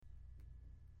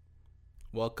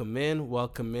Welcome in,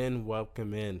 welcome in,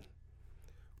 welcome in.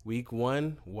 Week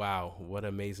one, wow, what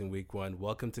amazing week one.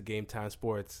 Welcome to Game Time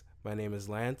Sports. My name is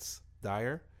Lance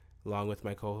Dyer, along with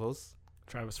my co host.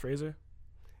 Travis Fraser.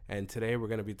 And today we're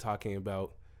going to be talking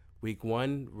about week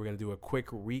one. We're going to do a quick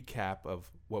recap of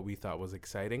what we thought was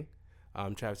exciting.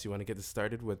 Travis, you want to get this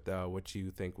started with what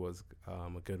you think was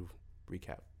a good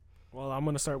recap? Well, I'm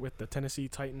going to start with the Tennessee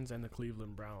Titans and the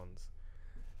Cleveland Browns.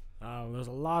 There's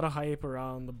a lot of hype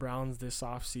around the Browns this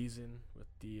offseason with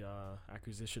the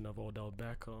acquisition of Odell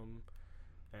Beckham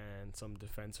and some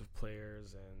defensive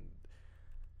players.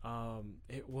 And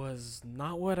it was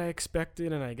not what I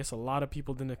expected, and I guess a lot of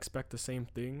people didn't expect the same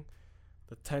thing.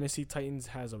 The Tennessee Titans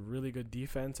has a really good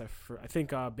defense. I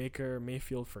think Baker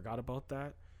Mayfield forgot about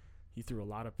that. He threw a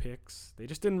lot of picks. They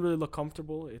just didn't really look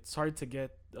comfortable. It's hard to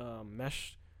get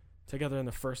mesh together in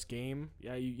the first game.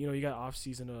 Yeah, you got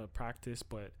off-season practice,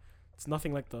 but it's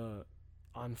nothing like the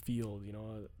on-field,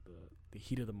 the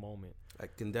heat of the moment. I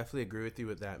can definitely agree with you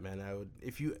with that, man.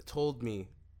 If you told me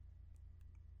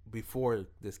before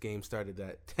this game started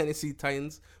that Tennessee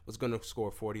Titans was going to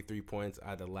score 43 points,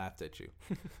 I'd have laughed at you,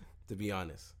 to be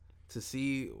honest. To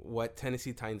see what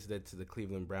Tennessee Titans did to the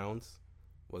Cleveland Browns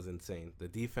was insane. The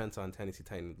defense on Tennessee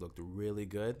Titans looked really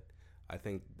good. I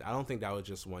don't think that was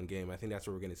just one game. I think that's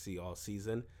what we're going to see all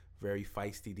season. Very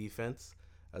feisty defense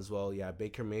as well. Yeah,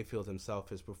 Baker Mayfield himself,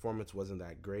 his performance wasn't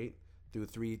that great. Threw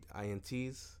 3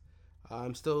 INTs.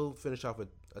 Still finished off with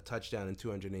a touchdown and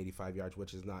 285 yards,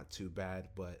 which is not too bad.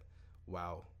 But,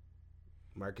 wow.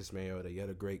 Marcus Mariota, you had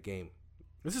a great game.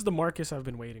 This is the Marcus I've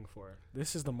been waiting for.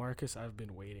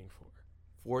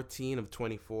 14 of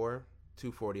 24,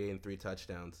 248 and 3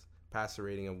 touchdowns. Passer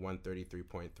rating of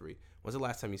 133.3. When's the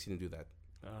last time you seen him do that?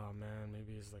 Oh, man,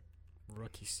 maybe it's like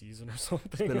rookie season or something.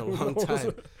 It's been a long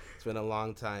time. It's been a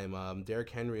long time. Derrick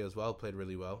Henry as well played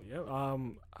really well. Yeah.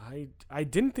 I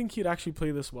didn't think he'd actually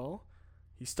play this well.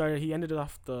 He ended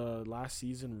off the last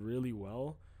season really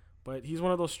well, but he's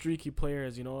one of those streaky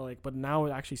players, but now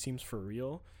it actually seems for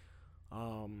real.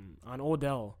 On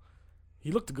Odell,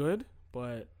 he looked good,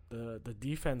 but the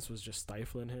defense was just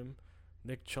stifling him.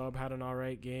 Nick Chubb had an all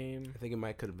right game. I think it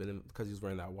might could have been because he was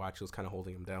wearing that watch. It was kind of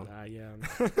holding him down. Yeah.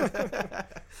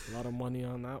 A lot of money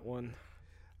on that one.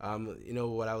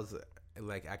 What I was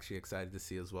actually excited to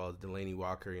see as well, Delaney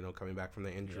Walker, coming back from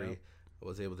the injury,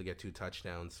 was able to get 2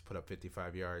 touchdowns, put up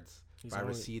 55 yards. Five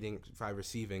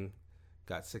receiving,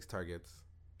 got 6 targets.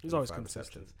 He's always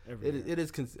consistent.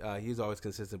 He's always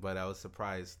consistent, but I was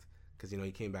surprised because,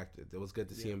 he came back. It was good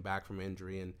to see him back from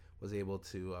injury and was able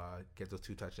to get those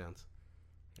 2 touchdowns.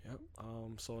 Yep.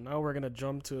 So now we're going to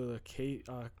jump to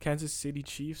the Kansas City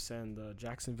Chiefs and the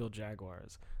Jacksonville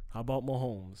Jaguars. How about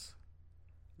Mahomes?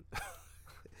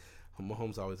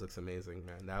 Mahomes always looks amazing,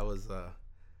 man. That was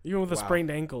even with a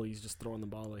sprained ankle, he's just throwing the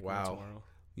ball like no tomorrow.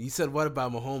 You said, what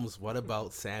about Mahomes? What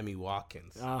about Sammy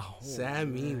Watkins?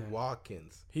 Sammy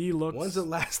Watkins. He looks... When's the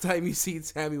last time you seen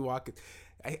Sammy Watkins?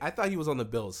 I thought he was on the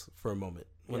Bills for a moment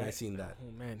when I seen that.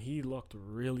 Oh, man, he looked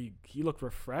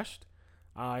refreshed.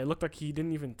 It looked like he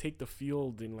didn't even take the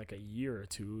field in like a year or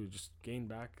two. Just gained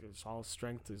back his all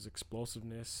strength, his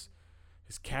explosiveness.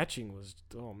 His catching was,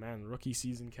 rookie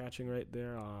season catching right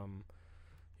there.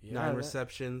 9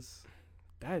 receptions,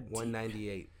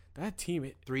 198. That team,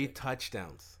 3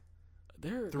 touchdowns.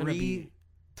 They're 3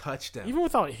 touchdowns. Even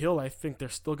without Hill, I think they're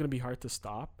still going to be hard to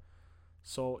stop.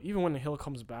 So even when Hill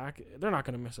comes back, they're not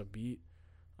going to miss a beat.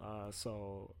 They got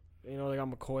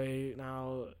McCoy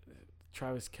now,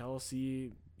 Travis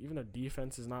Kelce. Even their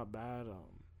defense is not bad.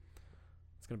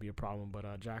 It's going to be a problem.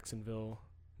 But Jacksonville,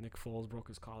 Nick Foles broke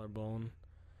his collarbone.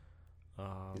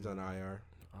 He's on IR.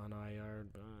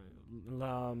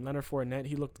 Leonard Fournette,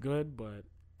 he looked good, but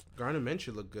Gardner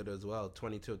Minshew looked good as well.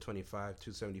 22 of 25,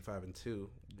 275 and 2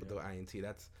 with the INT.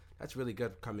 That's really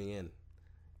good coming in,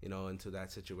 into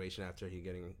that situation after he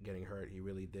getting hurt. He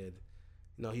really did.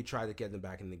 He tried to get them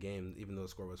back in the game, even though the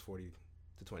score was 40-26.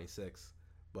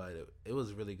 But it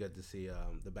was really good to see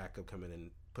the backup come in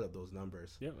and put up those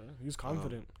numbers. Yeah, man. He was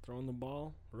confident throwing the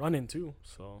ball, running too.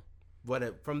 So,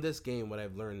 from this game, what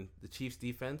I've learned, the Chiefs'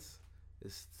 defense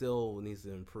still needs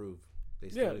to improve. They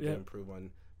still need to improve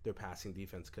on their passing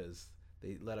defense because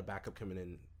they let a backup come in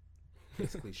and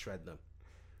basically shred them.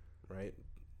 Right,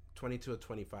 22 of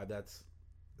 25. That's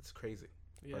crazy.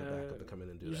 Yeah, for a backup to come in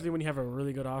and do usually that. when you have a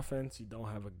really good offense, you don't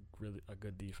have a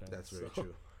good defense. That's very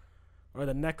true. Or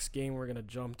the next game we're gonna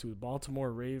jump to,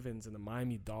 Baltimore Ravens and the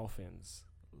Miami Dolphins.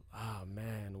 Ah,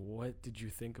 man, what did you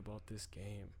think about this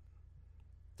game?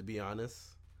 To be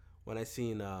honest, when I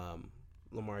seen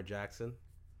Lamar Jackson,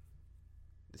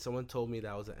 someone told me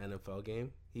that was an NFL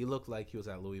game. He looked like he was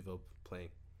at Louisville playing.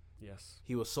 Yes.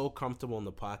 He was so comfortable in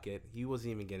the pocket. He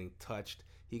wasn't even getting touched.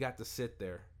 He got to sit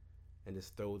there and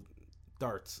just throw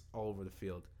darts all over the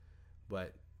field.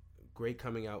 But great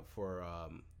coming out for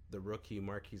the rookie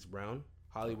Marquise Brown,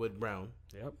 Hollywood Brown.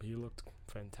 Yep, he looked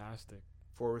fantastic.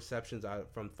 4 receptions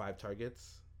out from 5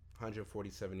 targets,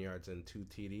 147 yards and 2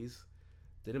 TDs.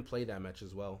 Didn't play that much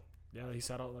as well. Yeah, he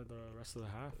sat out like the rest of the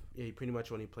half. Yeah, he pretty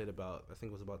much only played about, I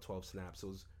think it was about 12 snaps. It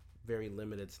was very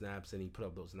limited snaps, and he put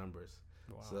up those numbers.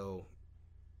 Wow. So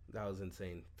that was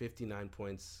insane. 59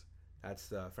 points. That's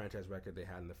the franchise record they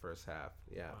had in the first half.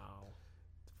 Yeah.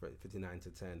 Wow.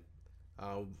 59-10.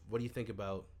 What do you think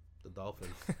about the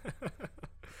Dolphins?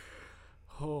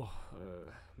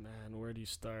 Man, where do you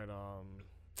start?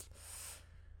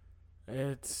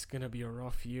 It's gonna be a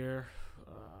rough year.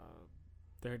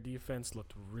 Their defense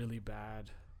looked really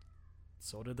bad.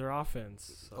 So did their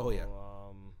offense. So, Oh, yeah.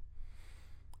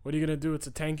 What are you gonna do? It's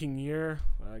a tanking year.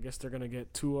 I guess they're gonna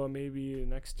get Tua maybe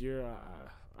next year.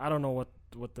 I don't know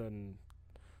what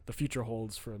the future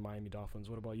holds for Miami Dolphins.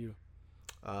 What about you?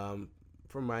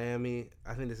 For Miami,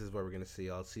 I think this is what we're gonna see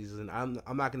all season.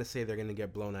 I'm not gonna say they're gonna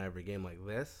get blown out every game like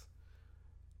this,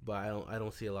 but I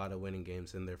don't see a lot of winning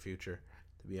games in their future,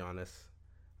 to be honest.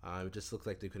 It just looks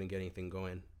like they couldn't get anything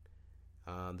going.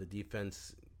 The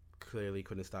defense clearly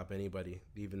couldn't stop anybody.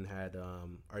 They even had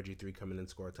RG3 come in and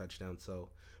score a touchdown. So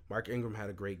Mark Ingram had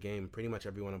a great game. Pretty much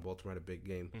everyone in Baltimore had a big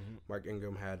game. Mm-hmm. Mark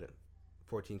Ingram had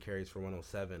 14 carries for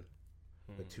 107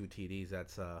 with 2 TDs.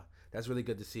 That's really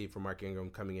good to see for Mark Ingram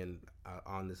coming in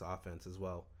on this offense as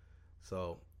well.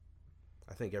 So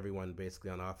I think everyone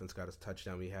basically on offense got a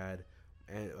touchdown. We had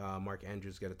Mark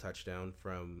Andrews get a touchdown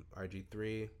from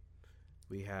RG3.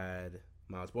 We had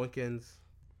Miles Boykins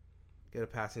get a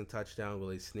passing touchdown.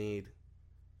 Willie Snead,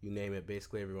 you name it.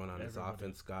 Basically everyone on this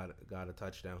offense got a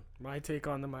touchdown. My take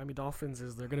on the Miami Dolphins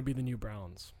is they're going to be the new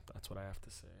Browns. That's what I have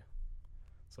to say.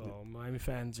 So Miami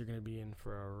fans are going to be in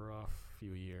for a rough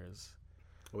few years.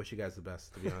 I wish you guys the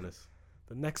best, to be honest.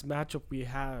 The next matchup we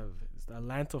have is the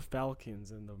Atlanta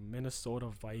Falcons and the Minnesota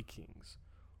Vikings.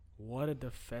 What a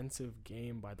defensive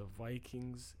game by the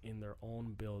Vikings in their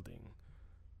own building.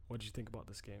 What did you think about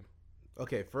this game?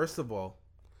 Okay, first of all,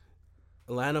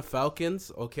 Atlanta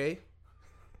Falcons, okay?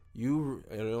 You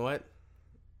know what?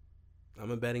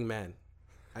 I'm a betting man.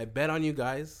 I bet on you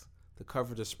guys to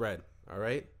cover the spread, all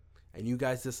right? And you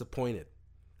guys disappointed.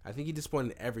 I think you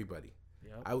disappointed everybody.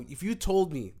 Yep. If you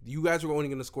told me you guys were only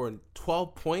going to score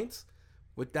 12 points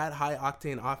with that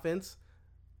high-octane offense,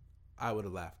 I would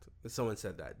have laughed if someone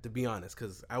said that, to be honest,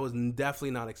 because I was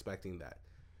definitely not expecting that.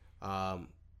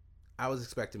 I was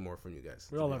expecting more from you guys.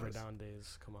 We all have our down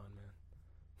days. Come on, man.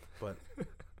 But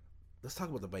let's talk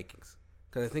about the Vikings,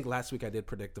 because I think last week I did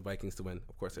predict the Vikings to win.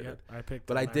 Of course I did. I picked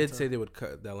But Atlanta. I did say the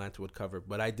Atlanta would cover.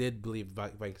 But I did believe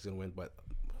Vikings going to win. But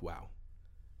wow,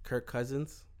 Kirk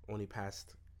Cousins only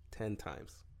passed 10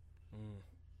 times,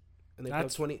 and they put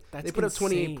up 20. They put up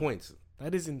 28 points.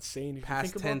 That is insane. If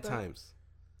Passed you think 10 about that. times.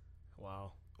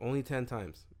 Wow. Only 10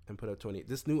 times and put up 20.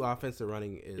 This new offense they're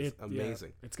running is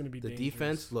amazing. Yeah, it's going to be the dangerous.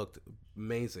 defense looked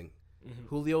amazing. Mm-hmm.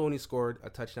 Julio only scored a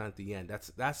touchdown at the end.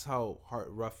 That's how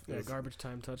rough it was. Garbage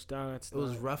time touchdown. It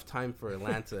was rough time for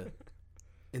Atlanta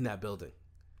in that building.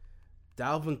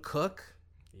 Dalvin Cook.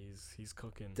 He's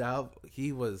cooking.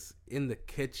 He was in the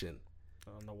kitchen.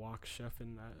 On the walk,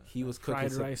 chefing that. He was fried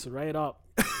cooking rice right up.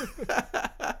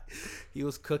 He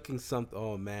was cooking something.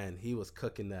 Oh man, he was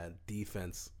cooking that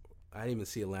defense. I didn't even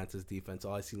see Atlanta's defense.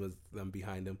 All I seen was them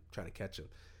behind him trying to catch him.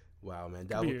 Wow, man.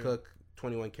 Dalvin Cook,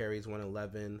 21 carries,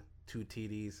 111, 2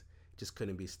 TDs. Just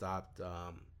couldn't be stopped.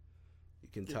 You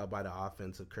can tell by the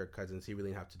offense of Kirk Cousins, he really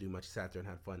didn't have to do much. He sat there and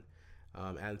had fun.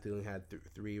 Adam Thielen had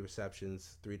 3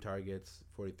 receptions, 3 targets,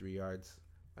 43 yards,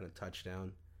 and a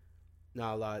touchdown.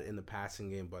 Not a lot in the passing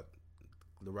game, but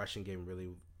the rushing game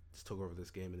really just took over this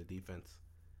game in the defense.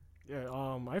 Yeah,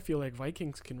 I feel like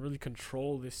Vikings can really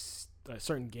control this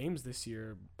certain games this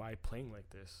year by playing like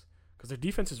this, because their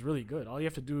defense is really good. All you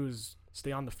have to do is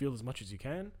stay on the field as much as you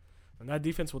can, and that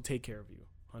defense will take care of you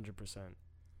 100%.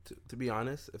 To be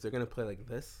honest, if they're going to play like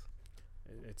this,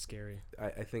 it's scary.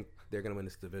 I think they're going to win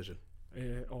this division.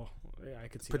 I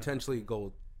could see potentially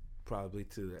go probably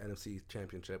to the NFC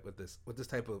Championship with this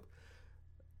type of,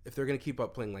 if they're going to keep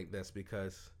up playing like this,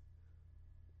 because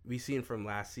we've seen from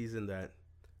last season that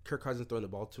Kirk Cousins throwing the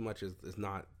ball too much is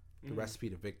not the recipe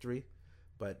to victory.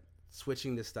 But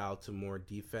switching the style to more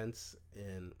defense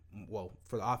and, well,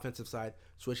 for the offensive side,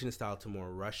 switching the style to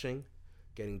more rushing,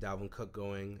 getting Dalvin Cook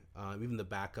going. Even the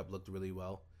backup looked really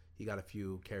well. He got a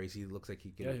few carries. He looks like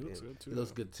he can. Yeah, he looks good too. He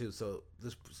looks good too. So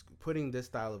just putting this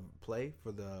style of play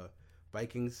for the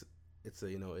Vikings it's a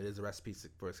it is a recipe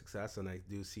for success, and I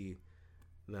do see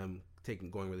them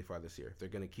going really far this year. If they're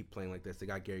gonna keep playing like this, they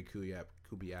got Gary Kubiak,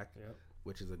 Yep.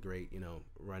 which is a great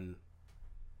run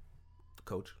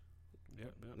coach.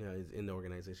 Yep. He's in the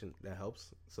organization. That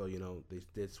helps. So they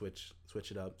did switch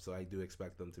it up. So I do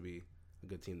expect them to be a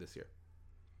good team this year.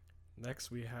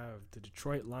 Next, we have the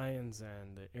Detroit Lions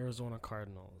and the Arizona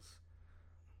Cardinals.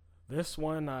 This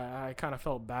one, I kind of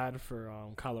felt bad for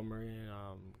Kyler Murray and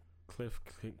Cliff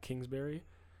Kingsbury,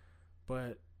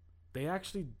 but they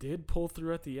actually did pull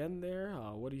through at the end there.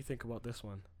 What do you think about this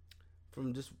one?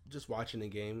 From just watching the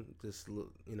game,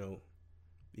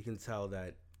 you can tell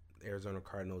that Arizona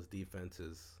Cardinals defense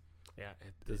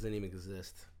doesn't even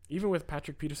exist. Even with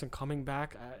Patrick Peterson coming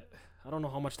back, I don't know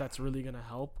how much that's really going to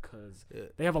help because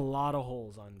they have a lot of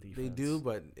holes on defense. They do,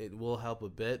 but it will help a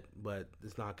bit, but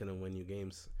it's not going to win you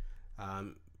games.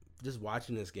 Just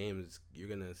watching this game, you're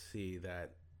going to see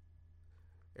that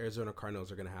Arizona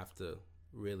Cardinals are going to have to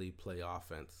really play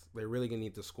offense. They're really going to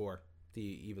need to score to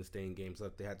even stay in games.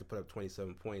 Like they had to put up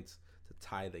 27 points to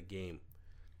tie the game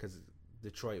because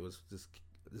Detroit was just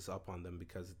up on them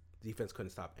because defense couldn't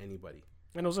stop anybody.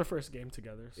 And it was their first game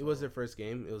together. So. It was their first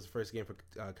game. It was the first game for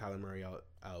Kyler Murray out.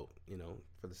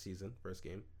 For the season, first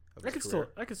game. Of his career.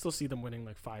 I could still see them winning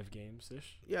like 5 games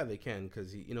ish. Yeah, they can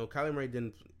because Kyler Murray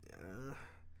didn't.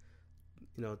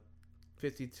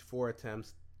 54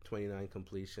 attempts, 29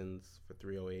 completions for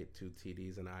 308, 2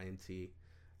 TDs, and INT.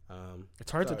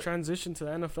 It's hard to transition to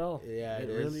the NFL. Yeah, it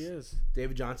really is.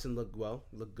 David Johnson looked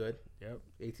good. Yep.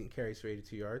 18 carries for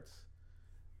 82 yards.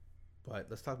 But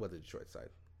let's talk about the Detroit side.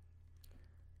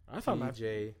 I thought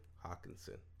T.J.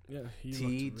 Hawkinson. Yeah, he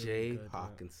T.J.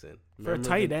 Hawkinson. For a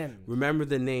tight end. Remember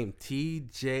the name,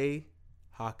 T.J.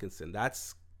 Hawkinson.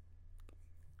 That's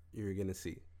you're going to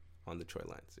see on the Detroit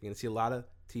Lions. You're going to see a lot of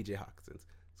T.J. Hawkinsons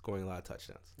scoring a lot of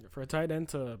touchdowns. For a tight end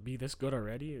to be this good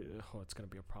already, it's going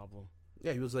to be a problem.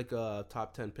 Yeah, he was like a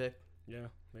top 10 pick. Yeah,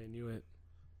 they knew it.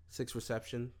 6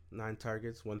 reception, 9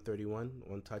 targets, 131,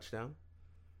 1 touchdown.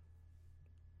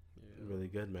 Yeah. Really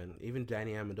good, man. Even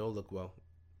Danny Amendola looked well.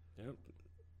 Yep.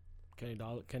 Kenny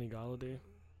Golladay.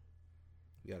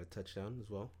 You got a touchdown as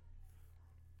well.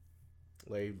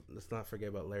 Let's not forget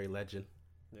about Larry Legend.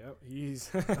 Yep,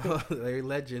 he's Larry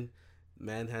Legend.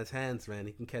 Man has hands, man.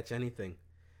 He can catch anything.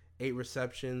 8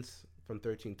 receptions from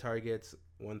 13 targets,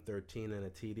 113 and a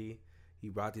TD. He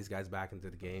brought these guys back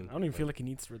into the game. I don't even feel like he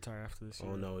needs to retire after this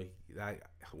year. Oh, no.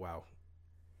 Wow.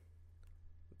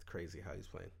 It's crazy how he's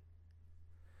playing.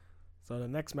 So the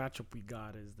next matchup we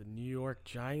got is the New York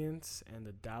Giants and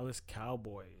the Dallas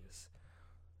Cowboys.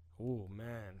 Oh,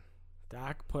 man.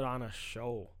 Dak put on a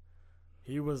show.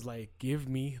 He was like, give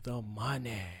me the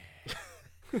money.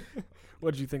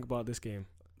 What did you think about this game?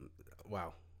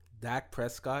 Wow. Dak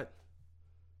Prescott.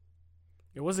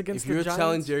 It was against the Giants. If you're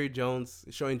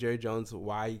showing Jerry Jones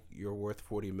why you're worth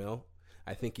 $40 million,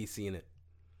 I think he's seen it.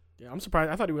 Yeah, I'm surprised.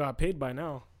 I thought he got paid by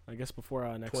now. I guess before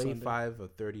next 25 Sunday.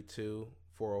 of 32,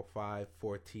 405,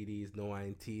 4 TDs, no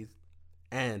INTs,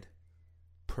 and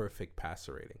perfect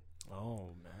passer rating.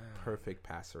 Oh, man. Perfect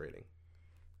passer rating.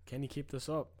 Can he keep this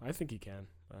up? I think he can,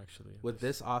 actually. With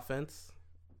this offense,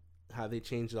 how they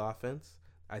changed the offense,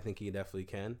 I think he definitely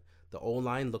can. The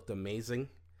O-line looked amazing.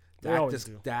 They always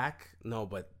do.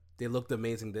 But they looked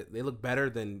amazing. They look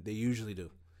better than they usually do.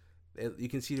 You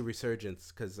can see the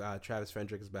resurgence because Travis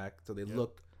Frederick is back, so they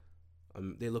look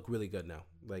really good now.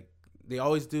 Like they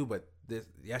always do, but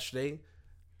yesterday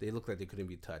they looked like they couldn't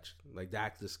be touched. Like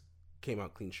Dak just came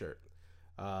out clean shirt.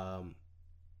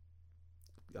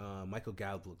 Michael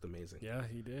Gallup looked amazing. Yeah,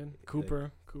 he did.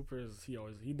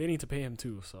 They need to pay him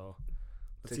too. So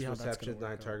let's see how that's going to work.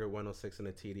 9 target, 106 and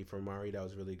a TD for Mari. That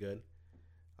was really good.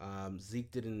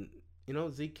 Zeke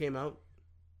came out.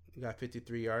 He got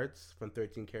 53 yards from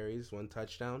 13 carries, 1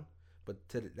 touchdown. But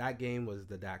that game was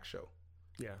the Dak show.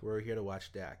 Yeah, we're here to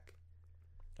watch Dak.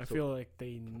 I feel like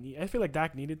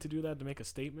Dak needed to do that to make a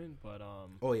statement. But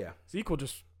oh yeah, Zeke will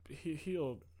just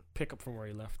he'll pick up from where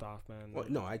he left off, man. Well,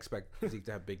 no, I expect Zeke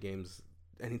to have big games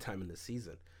anytime in the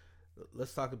season.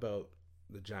 Let's talk about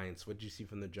the Giants. What did you see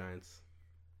from the Giants?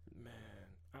 Man,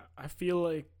 I feel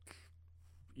like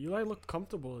Eli looked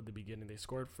comfortable at the beginning. They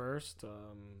scored first,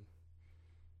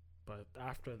 but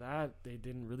after that, they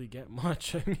didn't really get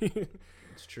much. I mean,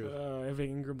 it's true. Evan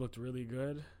Ingram looked really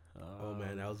good. Oh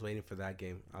man, I was waiting for that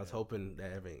game. I was hoping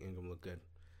that Evan Ingram looked good.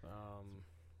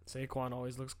 Saquon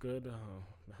always looks good. Oh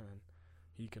man,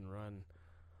 he can run.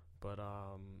 But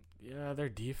their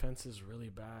defense is really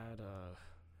bad.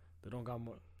 They don't got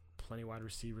plenty wide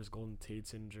receivers. Golden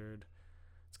Tate's injured.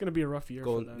 It's gonna be a rough year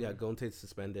for them. Yeah, Golden Tate's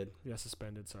suspended. Yeah,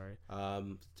 suspended. Sorry.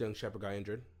 Young Shepard got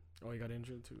injured. Oh, he got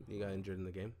injured too. He got injured in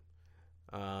the game.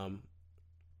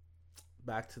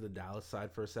 Back to the Dallas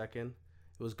side for a second.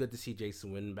 It was good to see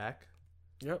Jason Witten back.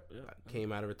 Yep.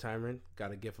 Came out of retirement,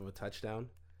 got a gift of a touchdown.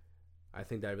 I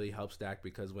think that really helps Dak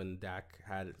because when Dak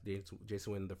had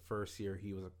Jason Witten the first year,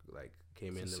 he was like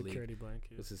came in the league. Security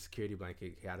blanket. It was a security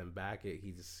blanket. He had him back.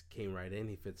 He just came right in.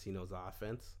 He knows the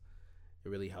offense. It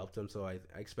really helped him. So I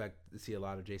expect to see a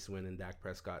lot of Jason Witten and Dak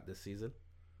Prescott this season.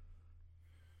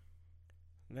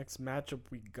 Next matchup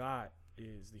we got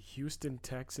is the Houston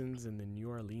Texans and the New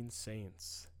Orleans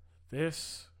Saints.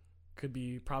 This could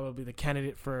be probably the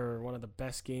candidate for one of the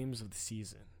best games of the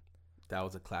season. That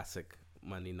was a classic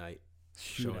Monday night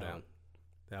showdown.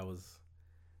 That was,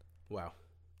 wow.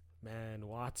 Man,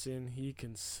 Watson, he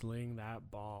can sling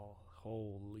that ball.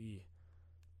 Holy.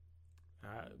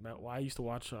 I used to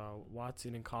watch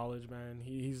Watson in college, man.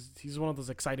 He's one of those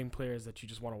exciting players that you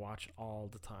just want to watch all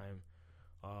the time.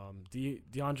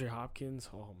 DeAndre Hopkins,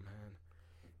 oh man,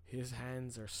 his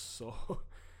hands are so.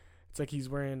 It's like he's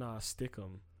wearing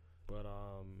Stickum, but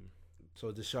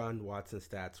So Deshaun Watson's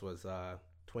stats was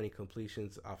 20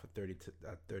 completions off of 30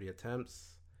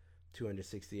 attempts,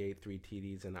 268, 3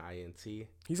 TDs, and an INT.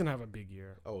 He's gonna have a big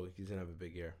year. Oh, he's gonna have a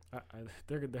big year.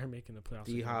 They're making the playoffs.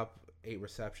 D-Hop, 8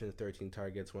 receptions, 13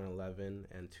 targets, 111,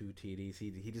 and 2 TDs.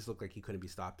 He just looked like he couldn't be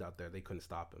stopped out there. They couldn't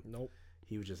stop him. Nope.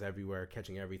 He was just everywhere,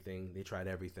 catching everything. They tried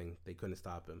everything. They couldn't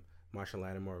stop him. Marshall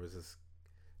Lattimore was just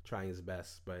trying his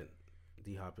best, but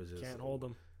D-Hop is just... Can't hold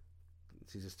him.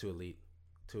 He's just too elite.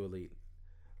 Too elite.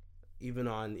 Even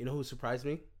on... You know who surprised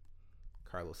me?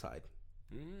 Carlos Hyde.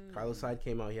 Carlos Hyde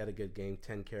came out. He had a good game.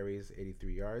 10 carries,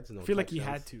 83 yards. No I feel touchdowns. like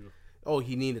he had to. Oh,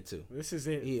 he needed to. This is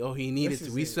it. He needed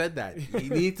to. We said that. He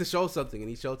needed to show something, and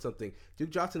he showed something. Duke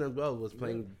Johnson as well was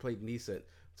played decent.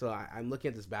 So I'm looking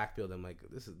at this backfield. I'm like,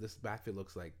 this backfield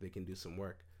looks like they can do some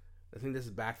work. I think this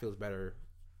backfield is better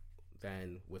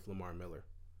than with Lamar Miller.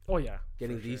 Oh yeah,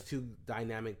 getting these two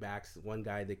dynamic backs, one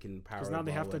guy that can power. Because now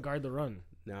they have to guard the run.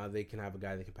 Now they can have a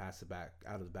guy that can pass it back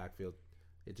out of the backfield.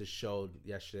 It just showed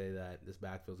yesterday that this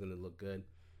backfield is going to look good.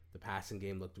 The passing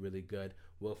game looked really good.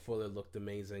 Will Fuller looked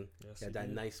amazing. Yes, he had that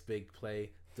nice big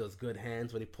play. Those good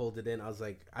hands when he pulled it in. I was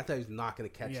like, I thought he was not going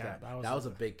to catch that. That was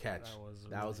a big catch.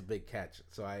 That was a big catch.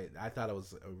 So I thought it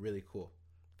was a really cool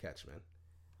catch, man.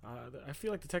 I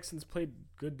feel like the Texans played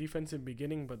good defense in the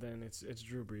beginning, but then it's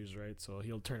Drew Brees, right? So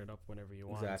he'll turn it up whenever he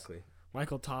wants. Exactly.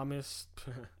 Michael Thomas,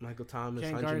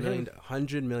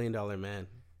 $100 million man.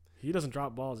 He doesn't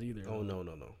drop balls either. Oh, no.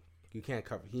 You can't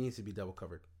cover. He needs to be double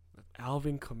covered.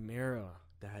 Alvin Kamara.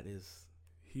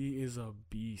 He is a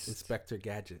beast. Inspector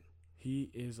Gadget.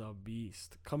 He is a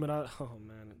beast. Coming out, oh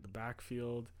man, the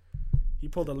backfield. He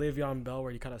pulled a Le'Veon Bell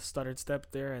where he kind of stuttered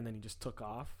step there, and then he just took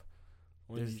off.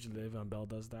 Usually Le'Veon Bell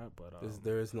does that, but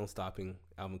there is no stopping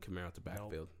Alvin Kamara at the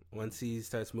backfield. Nope. Once he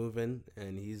starts moving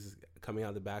and he's coming out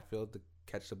of the backfield to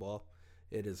catch the ball,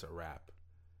 it is a wrap.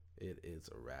 It is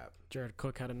a wrap. Jared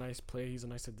Cook had a nice play. He's a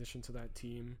nice addition to that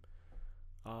team.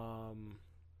 Drew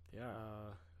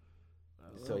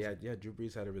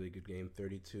Brees had a really good game.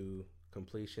 32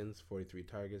 completions, 43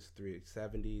 targets,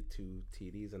 370, 2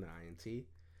 TDs, and an INT.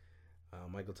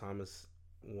 Michael Thomas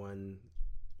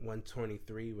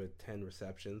 123 with 10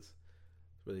 receptions.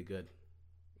 Really good.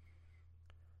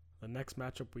 The next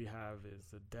matchup we have is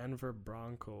the Denver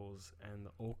Broncos and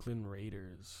the Oakland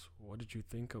Raiders. What did you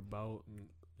think about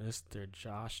Mr.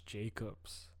 Josh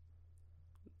Jacobs?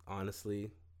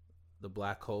 Honestly, the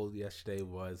black hole yesterday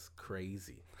was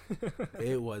crazy.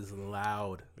 It was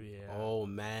loud. Yeah. Oh,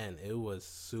 man. It was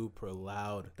super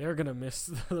loud. They're going to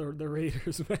miss the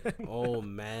Raiders, man. Oh,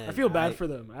 man. I feel bad for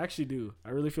them. I actually do.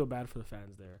 I really feel bad for the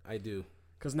fans there. I do.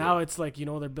 Because now it's like,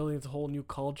 they're building this whole new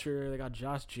culture. They got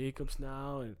Josh Jacobs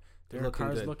now, and their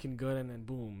car's looking good, and then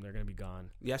boom, they're going to be gone.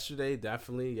 Yesterday,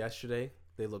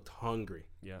 they looked hungry.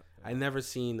 Yeah. I never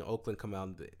seen Oakland come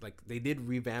out. They did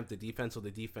revamp the defense, so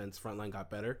the defense front line got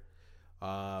better.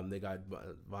 They got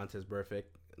Vontaze Burfict,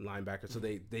 linebacker, so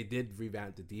they did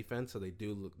revamp the defense, so they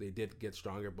did get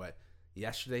stronger. But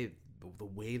yesterday, the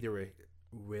way they were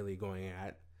really going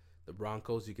at the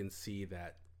Broncos, you can see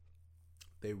that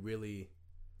there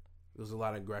was a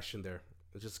lot of aggression there.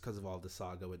 It's just because of all the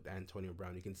saga with Antonio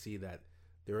Brown. You can see that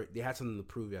they had something to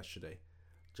prove yesterday.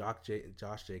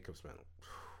 Josh Jacobs, man.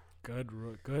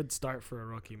 Good start for a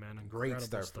rookie, man. Great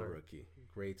start for a rookie.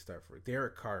 Great start for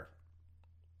Derek Carr.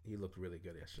 He looked really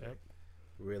good yesterday. Yep.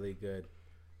 Really good.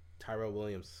 Tyrell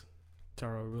Williams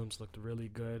looked really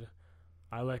good.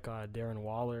 I like Darren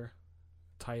Waller,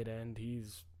 tight end. He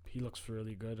looks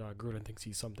really good. Gruden thinks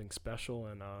he's something special,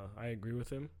 and I agree with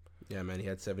him. Yeah, man. He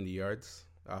had 70 yards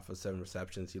off of 7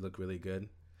 receptions. He looked really good.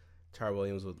 Tyrell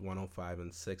Williams with 105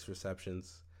 and 6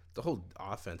 receptions. The whole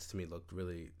offense to me looked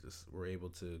really just were able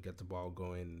to get the ball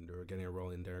going. They were getting it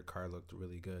rolling. Derek Carr looked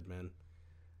really good, man.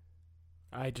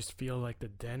 I just feel like the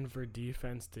Denver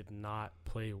defense did not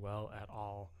play well at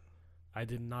all. I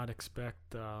did not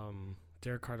expect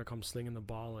Derek Carr to come slinging the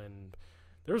ball, and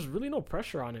there was really no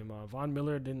pressure on him. Von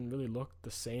Miller didn't really look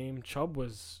the same. Chubb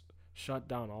was shut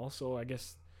down also. I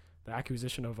guess the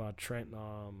acquisition of Trent,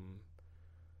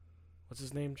 what's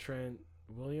his name? Trent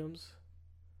Williams?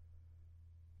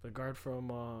 The guard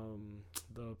from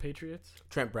the Patriots?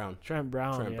 Trent Brown. Trent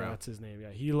Brown, that's his name.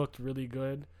 Yeah, he looked really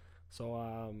good. So,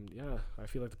 I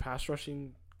feel like the pass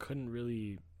rushing couldn't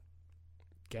really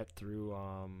get through.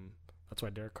 That's why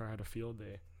Derek Carr had a field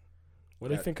day. What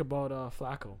do you think about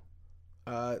Flacco?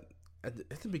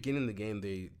 At the beginning of the game,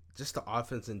 the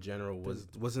offense in general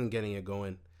wasn't getting it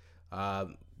going.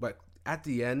 But at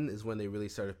the end is when they really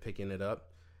started picking it up.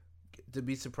 To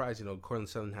be surprised, Cortland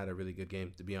Sutton had a really good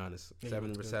game, to be honest.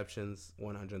 7 receptions,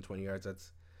 120 yards.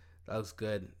 That was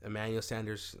good. Emmanuel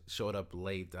Sanders showed up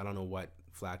late. I don't know what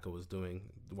Flacco was doing,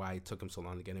 why it took him so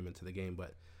long to get him into the game,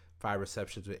 but 5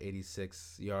 receptions with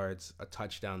 86 yards, a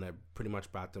touchdown that pretty much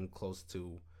brought them close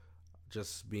to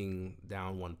just being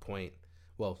down 1 point.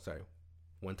 Well, sorry,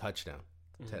 1 touchdown,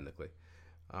 technically.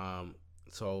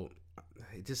 So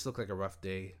it just looked like a rough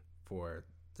day for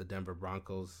the Denver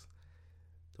Broncos.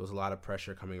 There was a lot of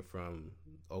pressure coming from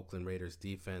Oakland Raiders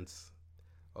defense.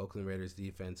 Oakland Raiders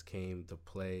defense came to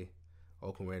play.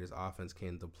 Oakland Raiders offense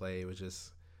came to play. It was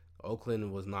just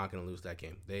Oakland was not going to lose that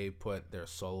game. They put their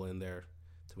soul in there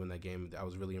to win that game. I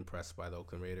was really impressed by the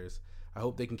Oakland Raiders. I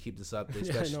hope they can keep this up,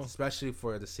 especially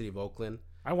for the city of Oakland.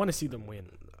 I want to see them win.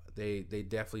 They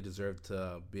definitely deserve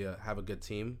to have a good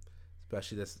team,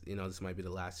 especially this might be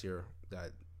the last year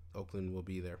that Oakland will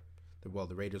be there.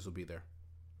 The Raiders will be there.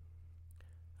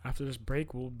 After this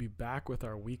break, we'll be back with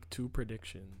our Week 2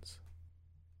 predictions.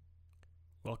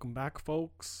 Welcome back,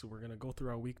 folks. We're going to go through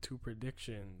our Week 2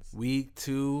 predictions. Week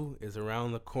 2 is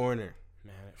around the corner.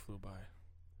 Man, it flew by.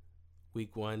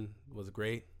 Week 1 was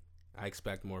great. I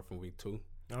expect more from Week 2.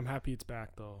 I'm happy it's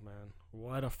back, though, man.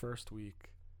 What a first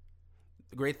week.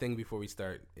 The great thing before we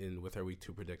start with our Week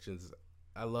 2 predictions,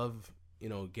 I love,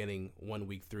 getting 1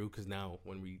 week through, because now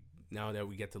that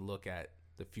we get to look at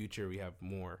the future, we have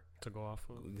more to go off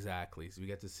of. Exactly. So we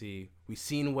get to see, we've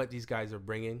seen what these guys are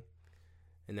bringing,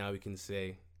 and now we can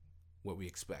say what we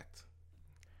expect.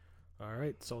 All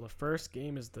right. So the first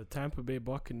game is the Tampa Bay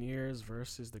Buccaneers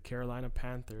versus the Carolina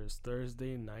Panthers,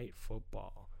 Thursday night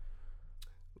football.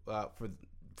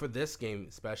 For this game,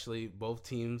 especially, both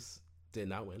teams did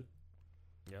not win.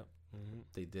 Yep. Mm-hmm.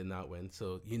 They did not win.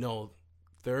 So,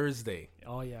 Thursday.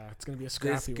 Oh, yeah. It's going to be a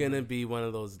scrappy It's going to be one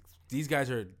of those. These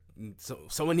guys are. So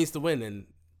someone needs to win, and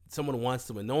someone wants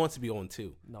to win. No one wants to be 0-2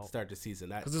 to start the season.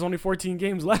 Because there's only 14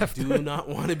 games left. Do not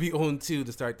want to be 0-2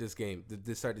 to start this game,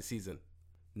 to start the season.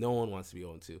 No one wants to be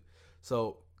 0-2.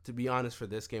 So, to be honest, for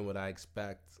this game, what I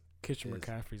expect Christian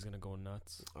McCaffrey's going to go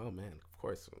nuts. Oh, man, of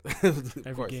course.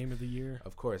 Every game of the year.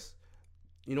 Of course.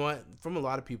 You know what? From a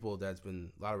lot of people, a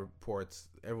lot of reports,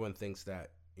 everyone thinks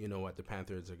that, the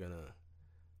Panthers are going to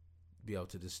be able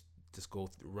to just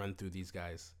run through these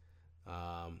guys.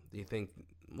 They think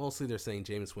mostly they're saying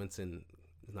Jameis Winston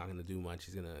is not going to do much.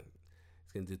 He's going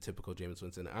to do typical Jameis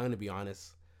Winston. I'm going to be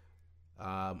honest.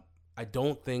 I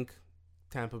don't think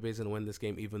Tampa Bay's going to win this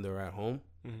game, even though they're at home.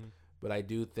 Mm-hmm. But I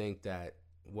do think that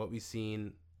what we've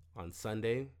seen on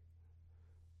Sunday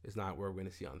is not what we're going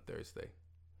to see on Thursday.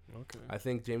 Okay. I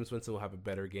think Jameis Winston will have a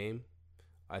better game.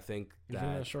 I think even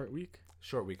a short week.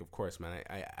 Short week, of course, man.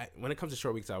 I when it comes to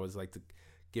short weeks, I always like to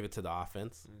give it to the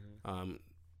offense. Mm-hmm.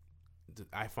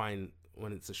 I find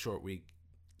when it's a short week,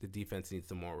 the defense needs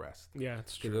some more rest. Yeah,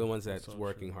 it's true. They're the ones that's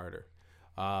working harder.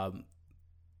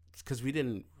 Because we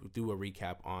didn't do a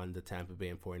recap on the Tampa Bay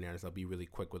and 49ers. I'll be really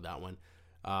quick with that one.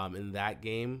 In that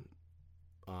game,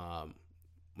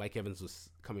 Mike Evans was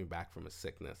coming back from a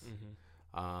sickness.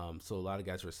 Mm-hmm. So a lot of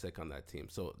guys were sick on that team.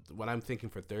 So what I'm thinking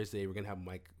for Thursday, we're going to have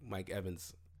Mike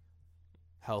Evans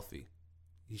healthy.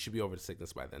 He should be over the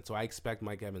sickness by then. So I expect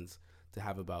Mike Evans to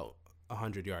have about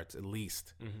 100 yards at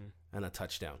least, mm-hmm. and a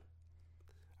touchdown.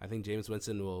 I think Jameis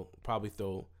Winston will probably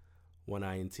throw one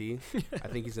INT. I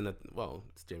think he's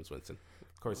it's Jameis Winston.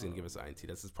 Of course he's going to give us an INT.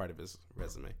 That's just part of his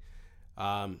resume.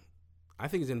 I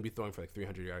think he's going to be throwing for like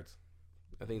 300 yards.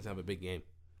 I think he's going to have a big game.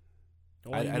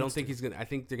 I don't think he's going to. I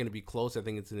think they're going to be close. I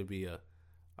think it's going to be a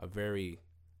very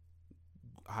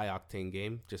high-octane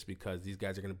game just because these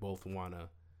guys are going to both want to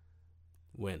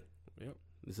win. Yep.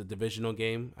 It's a divisional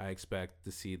game. I expect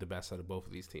to see the best out of both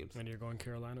of these teams. And you're going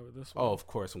Carolina with this one? Oh, of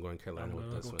course I'm going Carolina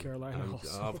with this one. Carolina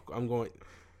also. I'm going.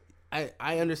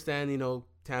 I understand,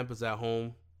 Tampa's at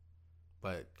home,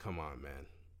 but come on, man.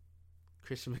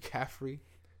 Christian McCaffrey,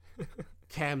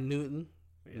 Cam Newton.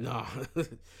 Yeah. No,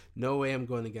 no way I'm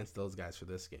going against those guys for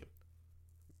this game.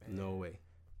 Man. No way.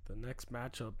 The next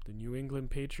matchup, the New England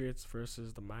Patriots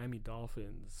versus the Miami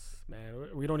Dolphins. Man,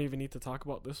 we don't even need to talk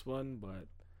about this one, but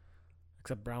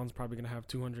except Brown's probably going to have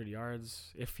 200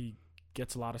 yards if he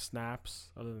gets a lot of snaps.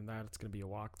 Other than that, it's going to be a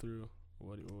walkthrough.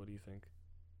 What do you think?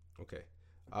 Okay.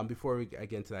 Before I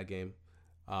get into that game,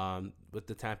 with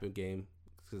the Tampa game,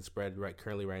 the spread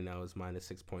currently right now is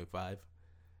minus 6.5.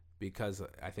 Because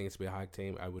I think it's going to be a high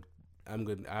team, I'm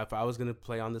good. If I was going to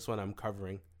play on this one, I'm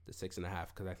covering the 6.5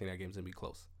 because I think that game's going to be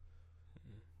close.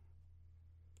 Mm-hmm.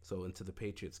 So into the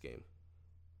Patriots game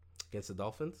against the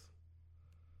Dolphins.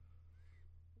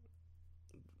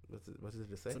 What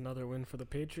does it say? It's another win for the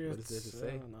Patriots. What does it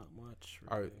say? Not much.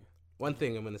 Really. All right. One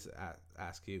thing I'm going to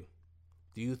ask you: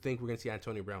 do you think we're going to see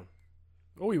Antonio Brown?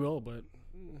 Oh, we will, but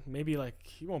maybe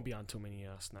he won't be on too many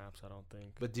snaps. I don't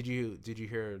think. But did you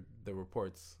hear the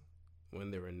reports when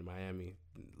they were in Miami?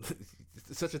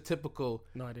 Such a typical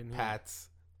Pats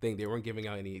thing. They weren't giving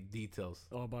out any details.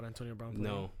 Oh, about Antonio Brown playing?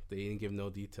 No, they didn't give no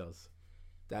details.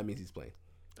 That means he's playing.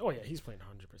 Oh yeah, he's playing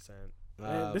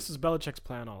 100%. This is Belichick's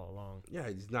plan all along. Yeah,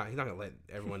 he's not gonna let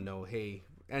everyone know, hey,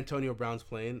 Antonio Brown's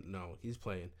playing. No, he's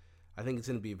playing. I think it's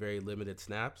gonna be very limited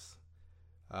snaps.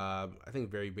 I think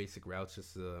very basic routes.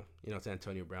 Just it's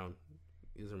Antonio Brown.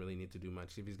 He doesn't really need to do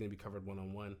much. If he's gonna be covered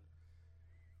 1-on-1,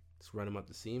 just run him up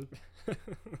the seam.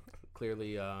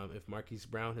 Clearly, if Marquise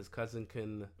Brown, his cousin,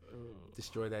 can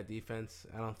destroy that defense,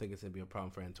 I don't think it's going to be a problem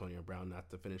for Antonio Brown not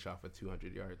to finish off with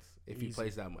 200 yards if he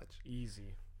plays that much.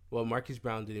 Easy. Well, Marquise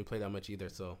Brown didn't play that much either,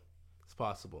 so it's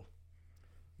possible.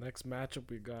 Next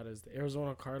matchup we got is the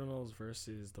Arizona Cardinals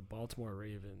versus the Baltimore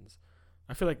Ravens.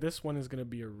 I feel like this one is going to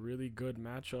be a really good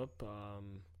matchup.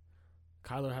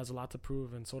 Kyler has a lot to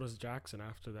prove, and so does Jackson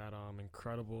after that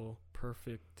incredible,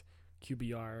 perfect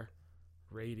QBR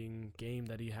rating game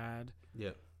that he had.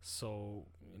 Yeah. So,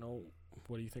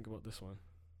 what do you think about this one?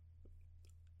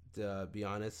 To be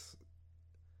honest,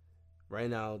 right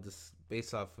now, just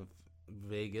based off of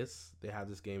Vegas, they have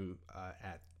this game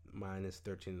at minus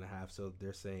 13.5. So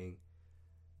they're saying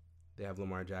they have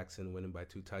Lamar Jackson winning by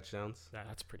 2 touchdowns.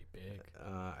 That's pretty big.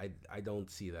 I don't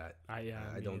see that. I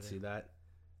don't see that.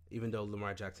 Even though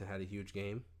Lamar Jackson had a huge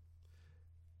game.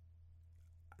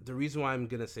 The reason why I'm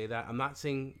going to say that, I'm not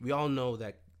saying, we all know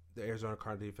that the Arizona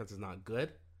Cardinals defense is not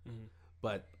good,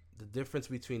 but the difference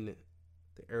between the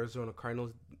Arizona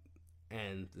Cardinals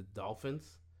and the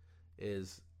Dolphins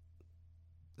is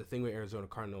the thing with Arizona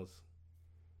Cardinals,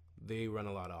 they run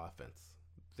a lot of offense.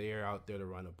 They're out there to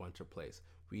run a bunch of plays.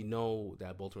 We know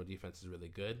that Baltimore defense is really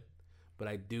good, but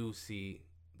I do see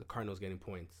the Cardinals getting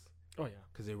points. Oh, yeah.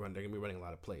 Because they're going to be running a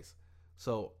lot of plays.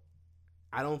 So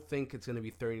I don't think it's going to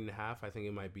be 30.5. I think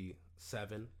it might be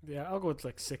 7. Yeah, I'll go with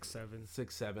 6-7.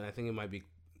 6-7. I think it might be.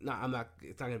 It's not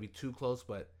going to be too close,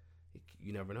 but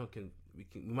you never know. We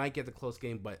might get the close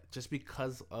game, but just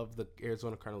because of the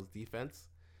Arizona Cardinals defense,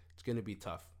 it's going to be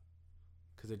tough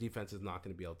because their defense is not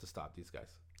going to be able to stop these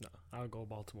guys. No, I'll go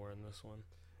Baltimore in this one.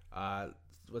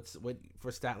 What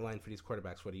for stat line for these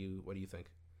quarterbacks? What do you think?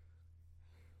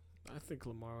 I think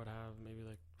Lamar would have maybe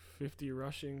 50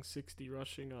 rushing, 60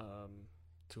 rushing,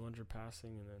 200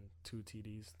 passing, and then 2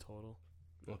 TDs total.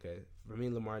 Okay. For me,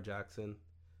 Lamar Jackson,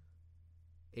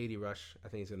 80 rush. I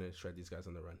think he's going to shred these guys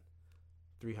on the run.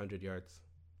 300 yards,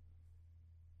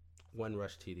 1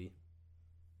 rush TD,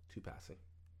 2 passing.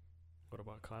 What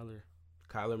about Kyler?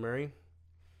 Kyler Murray?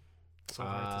 So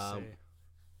hard to say.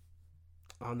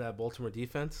 On that Baltimore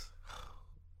defense,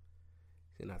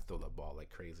 he's going to have to throw the ball like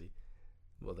crazy.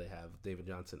 Well, they have David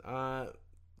Johnson.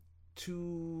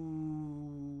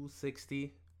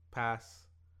 260 pass.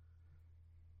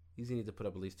 He's going to need to put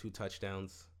up at least 2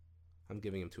 touchdowns. I'm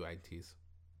giving him 2 INTs.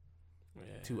 Yeah.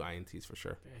 2 INTs for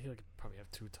sure. Yeah, he'll probably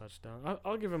have 2 touchdowns.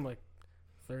 I'll give him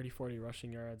 30, 40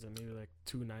 rushing yards and maybe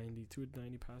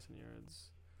 290 passing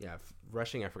yards. Yeah,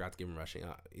 rushing, I forgot to give him rushing.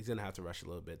 He's going to have to rush a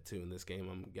little bit too in this game.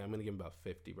 I'm going to give him about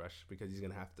 50 rush because he's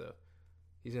going to have to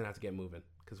get moving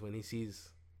because when he sees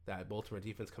that Baltimore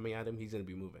defense coming at him, he's going to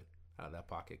be moving out of that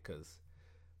pocket because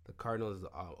the Cardinals'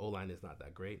 O-line is not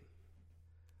that great.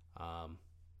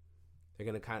 They're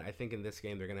going to I think in this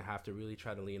game, they're going to have to really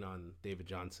try to lean on David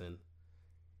Johnson.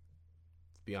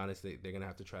 To be honest, they're going to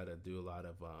have to try to do a lot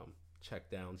of check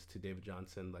downs to David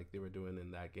Johnson like they were doing in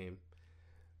that game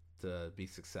to be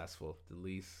successful, at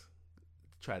least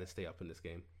try to stay up in this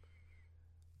game.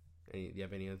 Do you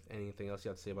have anything else you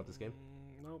have to say about this game?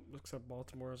 Nope, except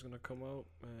Baltimore is going to come out.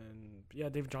 And, yeah,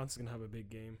 David Johnson's going to have a big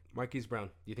game. Marquise Brown,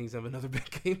 do you think he's going to have another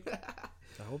big game?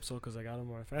 I hope so because I got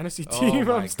him on my fantasy Oh team.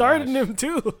 my I'm starting gosh. him,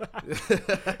 too.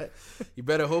 You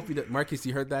better hope Marquise,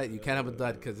 you heard that? You can't have a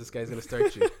dud because this guy's going to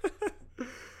start you.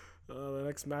 The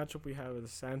next matchup we have is the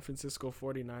San Francisco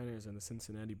 49ers and the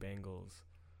Cincinnati Bengals.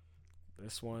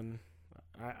 This one,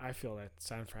 I feel that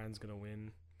San Fran's going to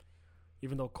win.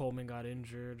 Even though Coleman got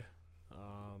injured.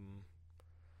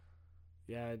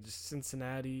 Yeah, just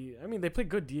Cincinnati. I mean, they played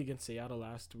good D against Seattle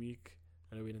last week.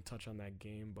 I know we didn't touch on that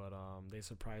game, but they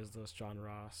surprised us. John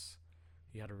Ross,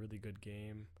 he had a really good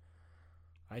game.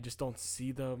 I just don't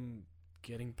see them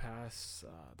getting past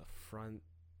the front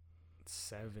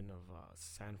seven of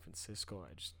San Francisco.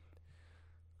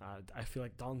 I feel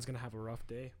like Dalton's going to have a rough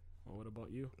day. Well, what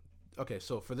about you? Okay,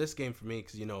 so for this game for me,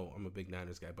 because I'm a big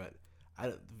Niners guy, but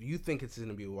you think it's going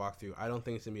to be a walkthrough. I don't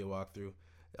think it's going to be a walkthrough.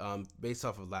 Based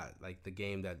off of that, like the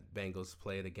game that Bengals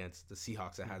played against the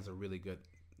Seahawks, that has a really good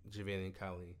Javier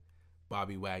Cowley,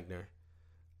 Bobby Wagner,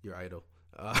 your idol.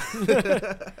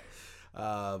 The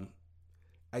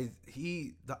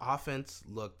offense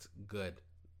looked good.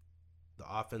 The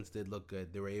offense did look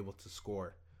good. They were able to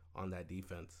score on that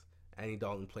defense. Andy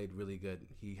Dalton played really good.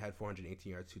 He had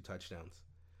 418 yards, 2 touchdowns.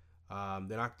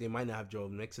 They might not have Joe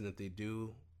Mixon. If they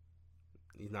do,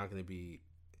 he's not going to be.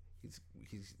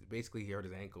 He's basically he hurt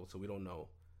his ankle, so we don't know.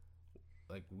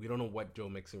 Like we don't know what Joe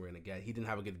Mixon we're going to get. He didn't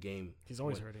have a good game. He's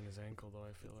always hurting his ankle, though.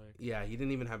 I feel like. Yeah, he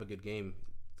didn't even have a good game.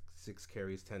 6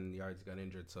 carries, 10 yards, got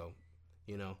injured. So,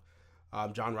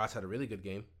 John Ross had a really good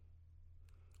game.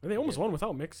 And they almost won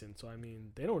without Mixon, so I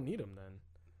mean they don't need him then.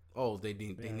 Oh, they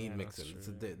need Mixon. True,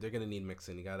 so they're gonna need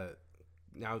Mixon. You gotta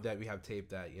now that we have tape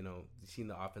that you've seen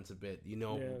the offense a bit.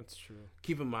 Yeah, that's true.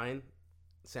 Keep in mind,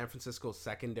 San Francisco's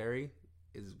secondary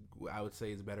I would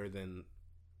say is better than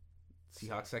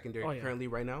Seahawks secondary currently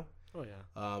right now. Oh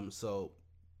yeah. So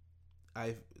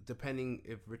depending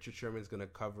if Richard Sherman's gonna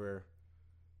cover,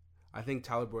 I think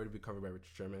Tyler Boyd will be covered by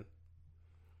Richard Sherman.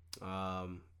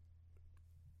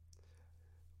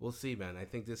 We'll see, man. I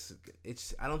think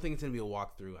I don't think it's gonna be a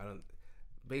walkthrough.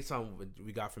 Based on what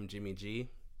we got from Jimmy G,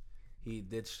 he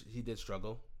did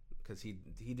struggle because he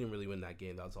didn't really win that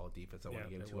game. That was all defense. That one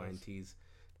game, 2 INTs.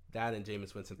 That and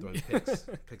Jameis Winston throwing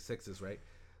pick sixes, right?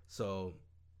 So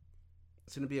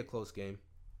it's gonna be a close game.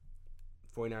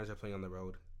 49ers are playing on the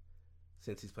road.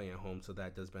 Cincy's playing at home, so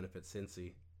that does benefit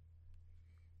Cincy.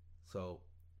 So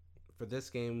for this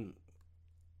game,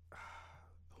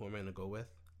 who am I gonna go with?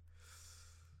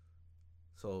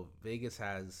 So Vegas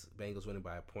has Bengals winning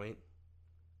by a point.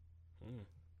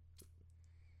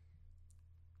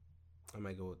 I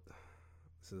might go with.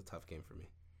 This is a tough game for me.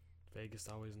 Vegas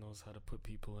always knows how to put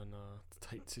people in a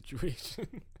tight situation.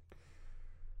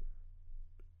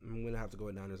 I'm gonna have to go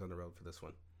with Niners on the road for this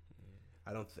one.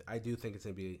 I do think it's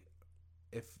gonna be.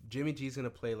 If Jimmy G's gonna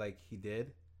play like he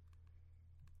did,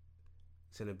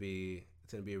 it's gonna be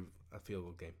a field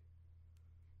goal game.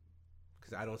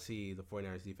 Because I don't see the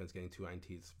 49ers defense getting 2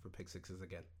 INTs for pick sixes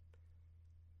again.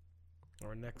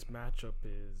 Our next matchup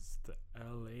is the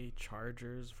LA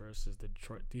Chargers versus the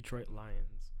Detroit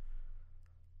Lions.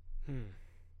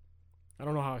 I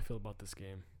don't know how I feel about this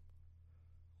game.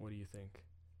 What do you think?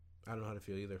 I don't know how to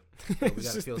feel either. But we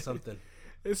gotta feel something.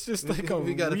 It's just like a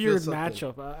weird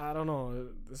matchup. I don't know.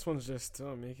 This one's just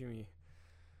making me.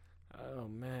 Oh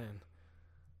man.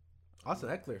 Austin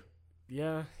Eckler.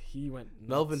 Yeah, he went nuts.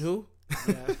 Melvin who?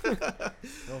 Yeah.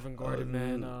 Melvin Gordon,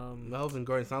 man. Melvin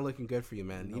Gordon's not looking good for you,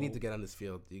 man. No. You need to get on this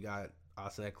field. You got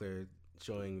Austin Eckler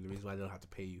showing the reason why they don't have to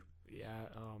pay you. Yeah,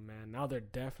 oh man. Now they're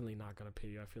definitely not going to pay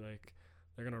you. I feel like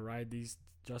they're going to ride these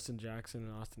Justin Jackson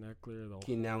and Austin Eckler.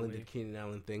 Keenan Allen did Keenan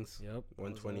Allen things. Yep.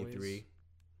 123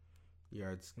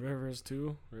 yards. Rivers,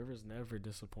 too. Rivers never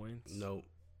disappoints. No.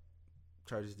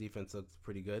 Chargers defense looks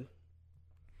pretty good.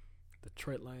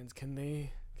 Detroit Lions, can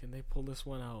they pull this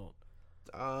one out?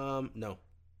 No.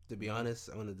 To be honest,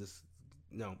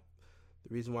 no. The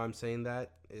reason why I'm saying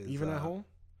that is even at home.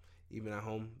 Even at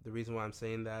home, the reason why I'm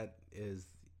saying that is,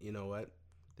 you know what,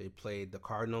 they played the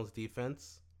Cardinals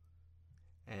defense,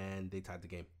 and they tied the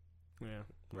game. Yeah,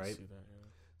 right. See that, yeah.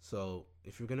 So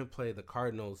if you're gonna play the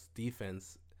Cardinals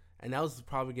defense, and that was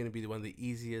probably gonna be one of the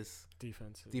easiest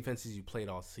defenses you played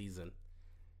all season.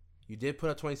 You did put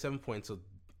up 27 points, so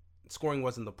scoring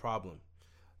wasn't the problem.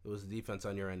 It was the defense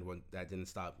on your end that didn't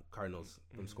stop Cardinals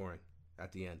from scoring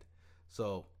at the end.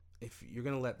 So if you're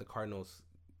going to let the Cardinals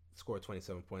score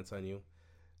 27 points on you,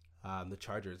 the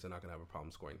Chargers are not going to have a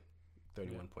problem scoring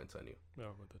 31 points on you. Yeah,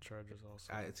 with the Chargers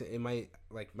also. It might,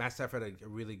 like, Matt Stafford had a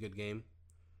really good game.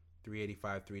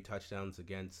 385, 3 touchdowns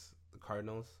against the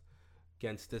Cardinals.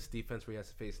 Against this defense where he has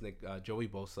to face Joey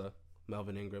Bosa,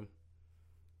 Melvin Ingram.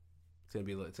 It's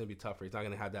gonna be tougher. He's not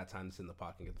gonna have that time to sit in the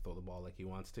pocket and get to throw the ball like he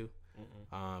wants to.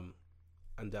 I'm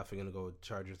definitely gonna go with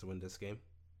Chargers to win this game,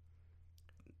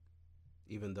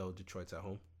 even though Detroit's at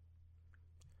home.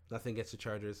 Nothing against the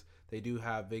Chargers. Vegas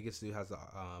has the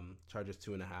Chargers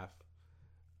 2.5.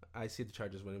 I see the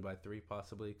Chargers winning by 3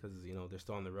 possibly because they're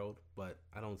still on the road, but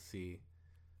I don't see.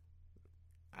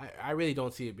 I really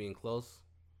don't see it being close.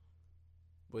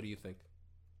 What do you think?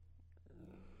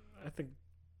 I think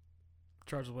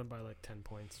Chargers win by like 10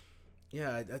 points.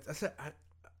 Yeah,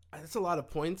 that's a lot of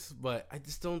points, but I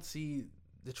just don't see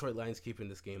Detroit Lions keeping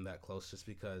this game that close just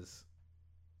because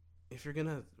if you're going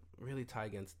to really tie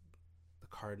against the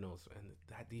Cardinals and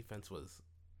that defense was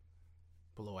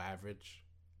below average,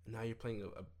 and now you're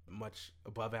playing a much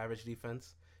above average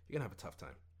defense, you're going to have a tough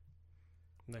time.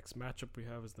 Next matchup we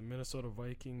have is the Minnesota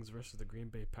Vikings versus the Green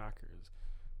Bay Packers.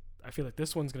 I feel like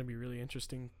this one's going to be really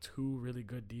interesting. 2 really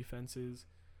good defenses.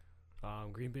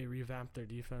 Green Bay revamped their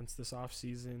defense this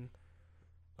offseason.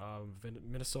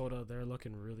 Minnesota, they're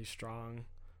looking really strong.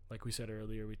 Like we said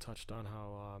earlier, we touched on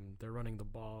how they're running the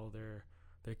ball. They're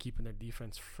keeping their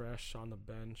defense fresh on the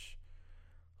bench.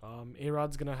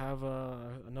 A-Rod's going to have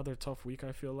another tough week,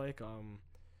 I feel like.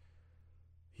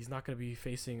 He's not going to be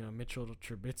facing Mitchell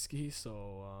Trubisky,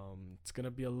 so it's going to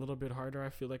be a little bit harder,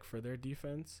 I feel like, for their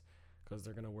defense. Because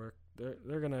they're gonna work,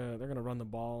 they're gonna run the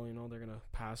ball. They're gonna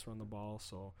run the ball.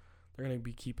 So they're gonna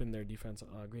be keeping their defense,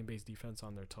 Green Bay's defense,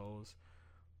 on their toes.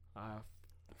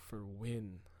 For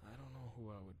win, I don't know who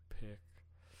I would pick.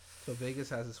 So Vegas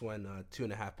has this one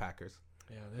 2.5 Packers.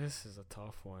 Yeah, this is a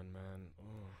tough one, man.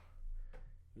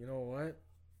 You know what?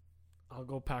 I'll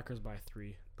go Packers by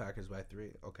 3. Packers by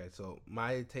 3. Okay, so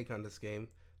my take on this game: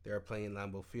 they're playing in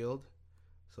Lambeau Field,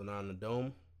 so not in the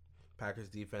dome. Packers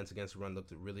defense against the run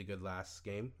looked really good last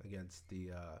game against the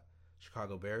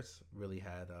Chicago Bears. Really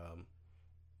had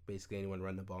basically anyone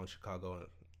run the ball in Chicago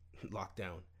locked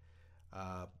down.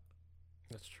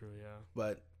 That's true, yeah.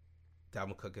 But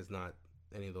Dalvin Cook is not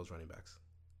any of those running backs.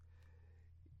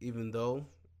 Even though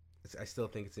I still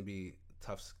think it's going to be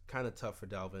kind of tough for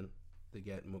Dalvin to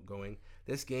get going.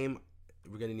 This game,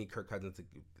 we're going to need Kirk Cousins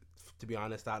to be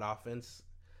honest. That offense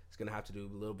is going to have to do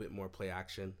a little bit more play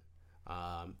action.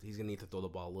 He's going to need to throw the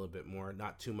ball a little bit more.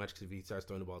 Not too much, because if he starts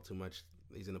throwing the ball too much,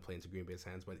 he's going to play into Green Bay's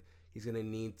hands. But he's going to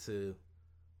need to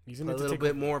play a little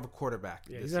bit more of a quarterback.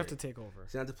 Yeah, he's going to have to take over.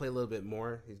 He's going to have to play a little bit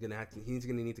more. He's going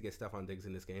to need to get Stephon Diggs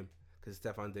in this game, because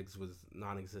Stephon Diggs was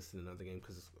non-existent in the other game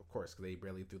because they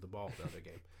barely threw the ball the other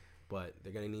game. But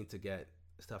they're going to need to get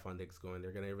Stephon Diggs going.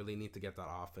 They're going to really need to get that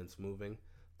offense moving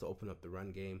to open up the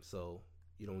run game so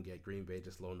you don't get Green Bay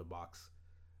just low in the box.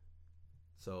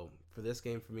 So for this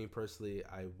game, for me personally,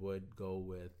 I would go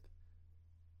with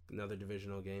another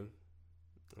divisional game.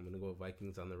 I'm going to go with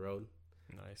Vikings on the road.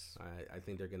 Nice. I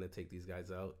think they're going to take these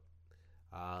guys out.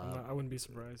 I wouldn't be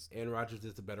surprised. Aaron Rodgers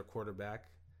is the better quarterback.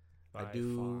 By It's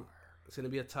going to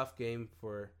be a tough game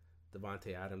for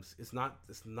Devontae Adams. It's not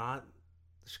the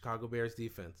Chicago Bears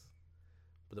defense,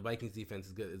 but the Vikings defense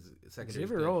is good. Secondary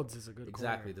Xavier Rhodes is a good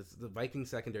exactly. corner. The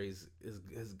Vikings secondary is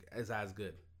as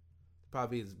good.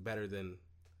 Probably is better than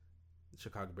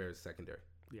Chicago Bears secondary.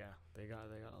 Yeah, they got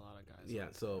a lot of guys. Yeah,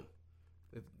 so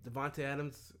if Devontae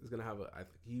Adams is gonna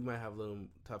he might have a little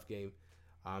tough game.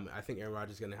 I think Aaron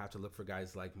Rodgers is gonna have to look for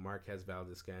guys like Marquez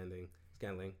Valdes-Scantling,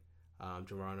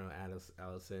 Geronimo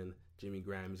Allison, Jimmy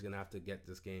Graham. He's gonna have to get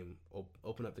this game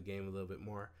open up the game a little bit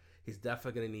more. He's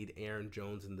definitely gonna need Aaron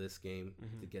Jones in this game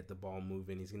to get the ball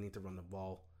moving. He's gonna need to run the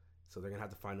ball, so they're gonna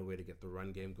have to find a way to get the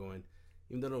run game going.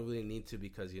 Even though they don't really need to,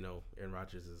 because Aaron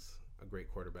Rodgers is a great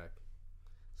quarterback.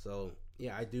 So,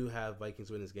 yeah, I do have Vikings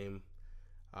win this game,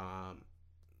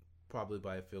 probably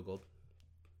by a field goal,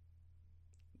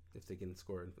 if they can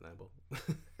score in Lambeau.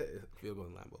 Field goal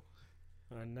in Lambeau.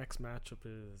 Our next matchup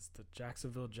is the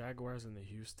Jacksonville Jaguars and the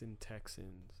Houston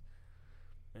Texans.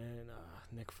 And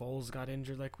Nick Foles got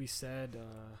injured, like we said.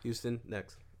 Houston,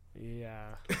 next.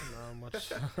 Yeah, not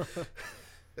much.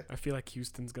 I feel like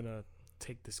Houston's going to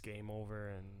take this game over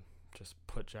and just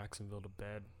put Jacksonville to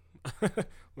bed.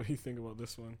 What do you think about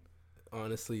this one?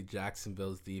 Honestly,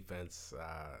 Jacksonville's defense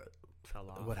fell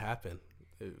off. What happened?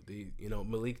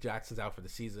 Malik Jackson's out for the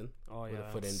season with a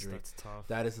foot injury. That's tough.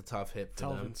 That is a tough hit for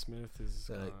them. Telvin Smith is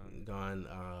gone.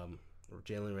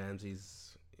 Jalen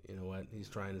Ramsey's, he's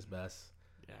trying his best.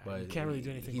 Yeah, but you can't really do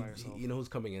anything by yourself. You know who's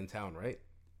coming in town, right?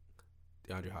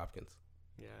 DeAndre Hopkins.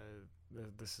 Yeah,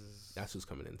 that's who's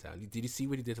coming in town. Did you see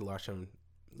what he did to Marshawn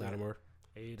Lattimore?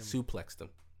 Suplexed him.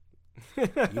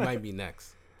 You might be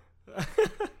next.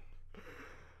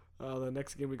 The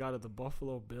next game we got are the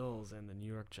Buffalo Bills and the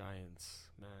New York Giants.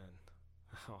 Man,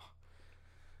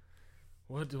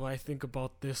 what do I think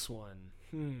about this one?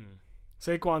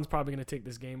 Saquon's probably gonna take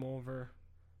this game over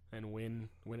and win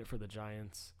it for the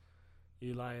Giants.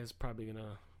 Eli is probably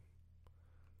gonna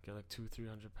get like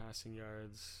 200-300 passing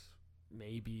yards,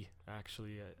 maybe.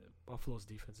 Actually, Buffalo's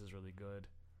defense is really good.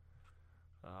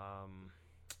 I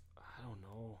don't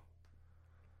know.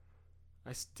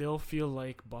 I still feel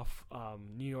like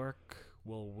New York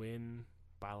will win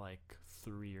by like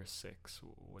 3 or 6.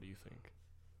 What do you think?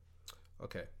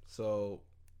 Okay, so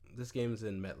this game is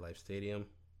in MetLife Stadium.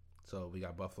 So we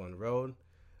got Buffalo on the road.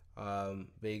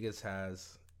 Vegas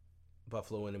has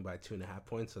Buffalo winning by 2.5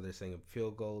 points, so they're saying a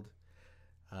field goal.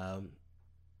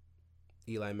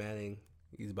 Eli Manning,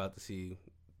 he's about to see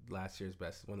last year's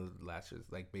best,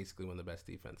 basically one of the best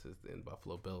defenses in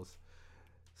Buffalo Bills.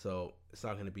 So it's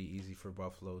not going to be easy for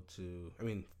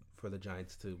for the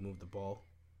Giants to move the ball.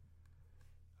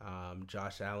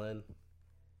 Josh Allen,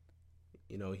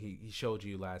 he showed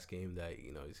you last game that,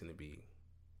 he's going to be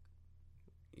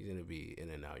in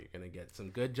and out. You're going to get some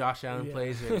good Josh Allen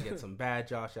plays. You're going to get some bad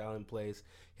Josh Allen plays.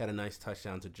 He had a nice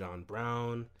touchdown to John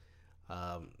Brown.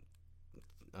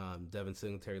 Devin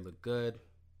Singletary looked good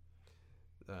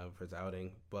for his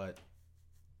outing. But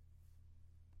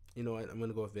you know what? I'm going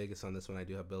to go with Vegas on this one. I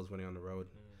do have Bills winning on the road.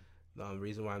 The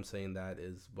reason why I'm saying that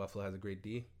is Buffalo has a great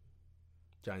D.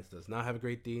 Giants does not have a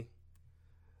great D.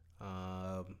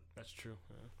 That's true.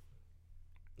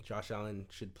 Yeah. Josh Allen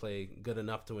should play good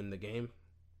enough to win the game.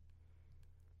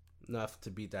 Enough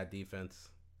to beat that defense.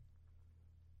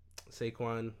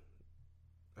 Saquon,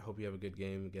 I hope you have a good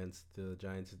game against the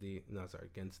Giants.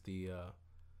 Against the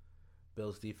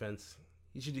Bills defense.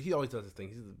 He always does his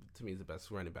thing. To me, he's the best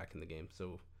running back in the game.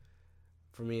 So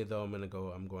for me, though,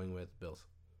 I'm going with Bills.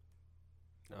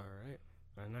 All right.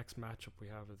 Our next matchup we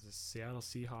have is the Seattle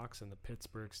Seahawks and the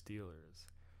Pittsburgh Steelers.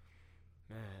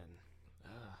 Man.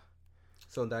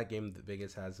 So in that game,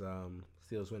 Vegas has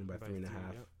Steelers winning by 3.5.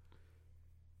 Yep.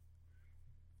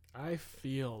 I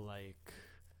feel like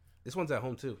this one's at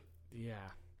home too. Yeah.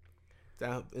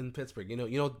 Down in Pittsburgh,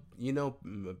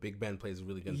 Big Ben plays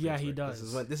really good. Yeah, he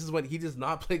does. This is when he does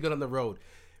not play good on the road.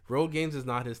 Road games is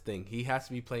not his thing. He has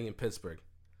to be playing in Pittsburgh.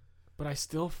 But I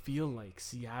still feel like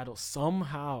Seattle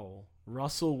somehow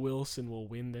Russell Wilson will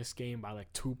win this game by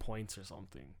like 2 points or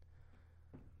something.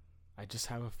 I just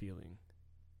have a feeling.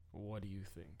 What do you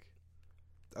think?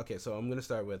 Okay, so I'm gonna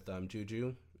start with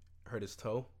Juju hurt his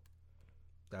toe.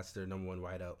 That's their number one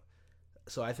wideout.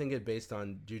 So I think based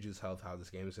on Juju's health, how this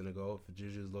game is gonna go. If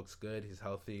Juju looks good, he's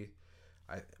healthy.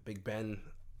 Big Ben,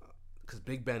 because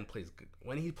Big Ben plays good.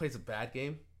 When he plays a bad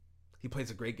game, he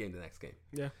plays a great game the next game.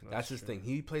 Yeah, that's his thing.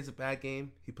 He plays a bad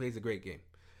game, he plays a great game.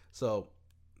 So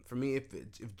for me, if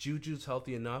Juju's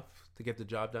healthy enough to get the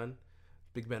job done,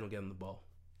 Big Ben will get him the ball.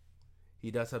 He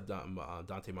does have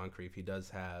Dante Moncrief. He does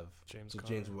have James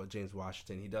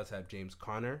Washington. He does have James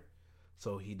Conner.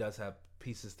 So he does have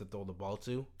pieces to throw the ball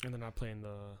to. And they're not playing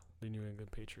the New England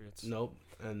Patriots. Nope.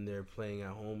 And they're playing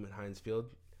at home at Heinz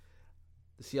Field.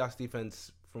 The Seahawks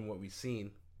defense, from what we've seen,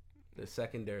 the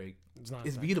secondary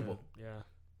is beatable. Good. Yeah.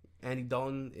 Andy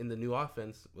Dalton in the new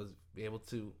offense was able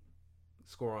to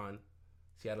score on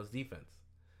Seattle's defense.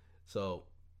 So,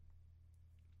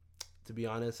 to be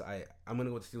honest, I'm going to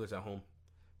go with the Steelers at home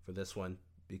for this one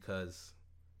because,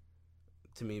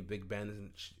 to me, Big Ben,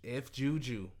 if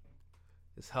Juju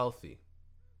is healthy,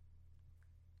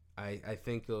 I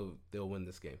think they'll win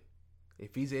this game.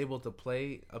 If he's able to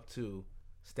play up to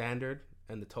standard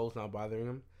and the toe's not bothering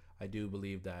him, I do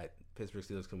believe that Pittsburgh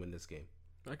Steelers can win this game.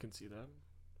 I can see that.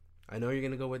 I know you're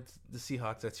going to go with the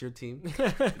Seahawks. That's your team.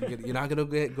 You're not going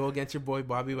to go against your boy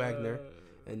Bobby Wagner.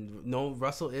 And no,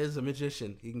 Russell is a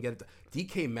magician. He can get it.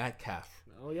 DK Metcalf.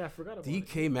 Oh, yeah, I forgot about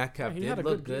DK Metcalf did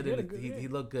look good. He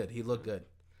looked good. He looked good.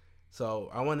 So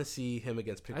I want to see him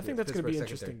against Pittsburgh. I think that's going to be an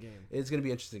interesting game. It's going to be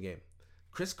an interesting game.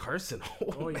 Chris Carson.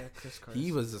 Oh, yeah, Chris Carson.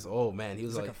 He was just, oh, man. He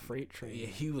was like a freight train. Yeah,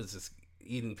 he was just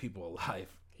eating people alive.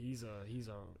 He's a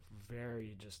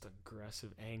very just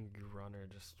aggressive, angry runner.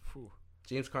 Just, whew.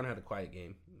 James Conner had a quiet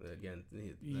game. Again,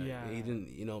 he didn't,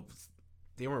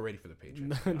 they weren't ready for the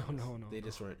Patriots. No. They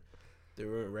just weren't. They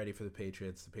weren't ready for the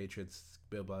Patriots. The Patriots,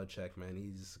 Bill Belichick, man,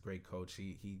 he's a great coach.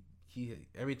 He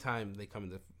every time they come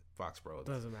into Foxborough, it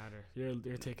doesn't matter.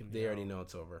 You're taking. They already know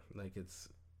it's over. Like it's.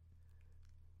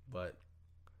 But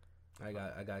I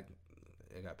got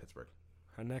Pittsburgh.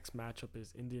 Our next matchup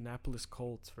is Indianapolis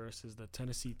Colts versus the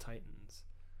Tennessee Titans.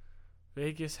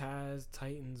 Vegas has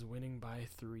Titans winning by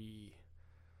 3.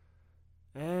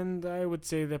 And I would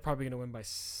say they're probably going to win by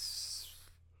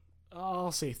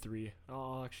I'll say 3.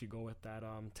 I'll actually go with that.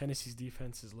 Tennessee's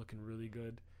defense is looking really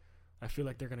good. I feel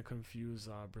like they're gonna confuse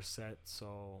Brissett.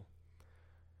 So,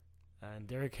 and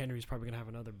Derrick Henry's probably gonna have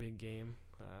another big game.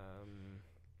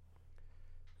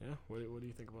 Yeah. What do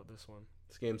you think about this one?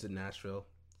 This game's in Nashville,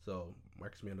 so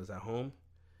Marcus Mariota's at home.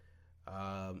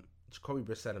 Jacoby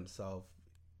Brissett himself,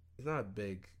 he's not a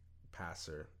big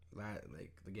passer.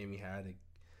 Like the game he had,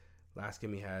 last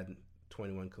game he had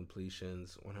 21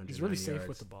 completions, 100. He's really safe yards,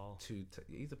 with the ball.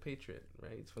 He's a Patriot,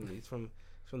 right? He's from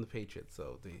the Patriots,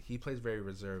 so he plays very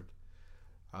reserved.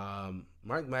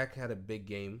 Mark Mack had a big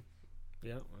game.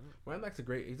 Yeah, Mark Mack's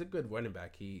he's a good running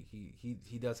back. He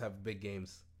does have big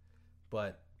games,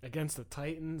 but against the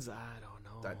Titans, I don't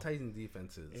know. That Titans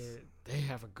defense they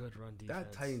have a good run defense.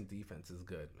 That Titans defense is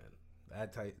good, man.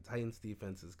 That Titans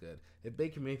defense is good. If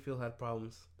Baker Mayfield had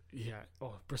problems, yeah.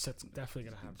 Oh, Brissett's definitely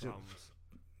gonna have problems.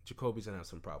 Jacoby's gonna have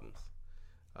some problems.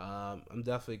 I'm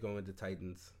definitely going with the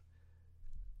Titans.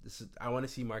 I want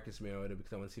to see Marcus Mariota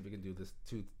because I want to see if we can do this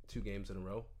two games in a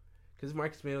row. Because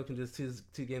Marcus Mariota can just two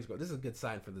games go. This is a good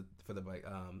sign for the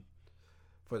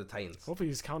Titans. Hopefully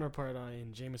his counterpart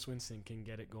in Jameis Winston can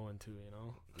get it going too.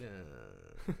 Yeah.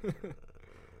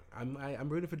 I'm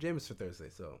rooting for Jameis for Thursday.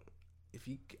 So if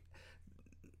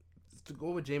to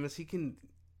go with Jameis,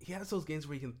 he has those games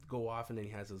where he can go off, and then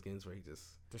he has those games where he just.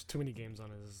 There's too many games on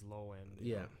his low end.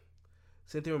 Yeah.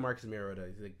 Same thing with Marcus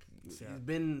Mariota. He's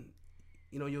been,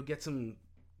 you'll get some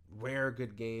rare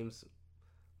good games,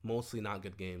 mostly not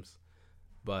good games,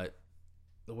 but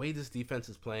the way this defense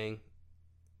is playing,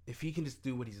 if he can just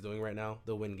do what he's doing right now,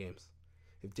 they'll win games.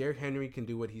 If Derrick Henry can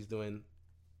do what he's doing,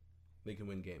 they can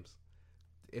win games.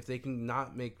 If they can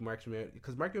not make Marcus Mariota,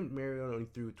 because Marcus Mariota only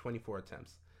threw 24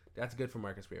 attempts. That's good for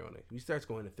Marcus Mariota. If he starts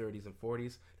going to 30s and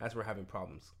 40s, that's where we're having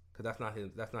problems. Because that's not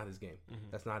his game. Mm-hmm.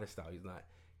 That's not his style. He's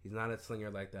not a slinger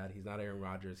like that. He's not Aaron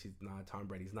Rodgers. He's not Tom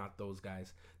Brady. He's not those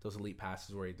guys. Those elite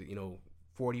passes where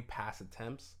 40 pass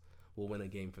attempts will win a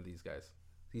game for these guys.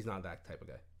 He's not that type of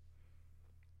guy.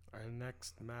 Our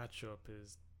next matchup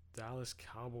is Dallas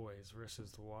Cowboys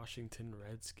versus the Washington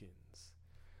Redskins.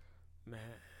 Man,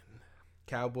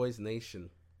 Cowboys Nation.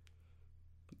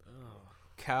 Oh.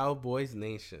 Cowboys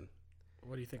Nation.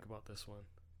 What do you think about this one?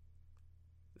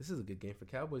 This is a good game for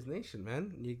Cowboys Nation,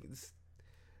 man.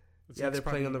 They're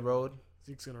playing on the road.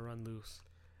 Zeke's going to run loose.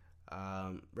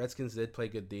 Redskins did play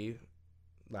good D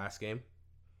last game,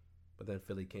 but then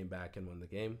Philly came back and won the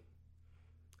game.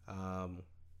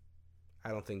 I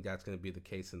don't think that's going to be the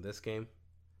case in this game.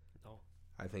 No.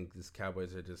 I think these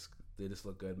Cowboys they just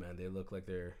look good, man. They look like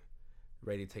they're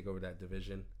ready to take over that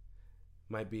division.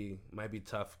 Might be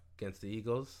tough against the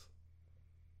Eagles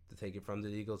to take it from the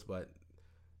Eagles, but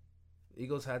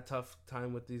Eagles had tough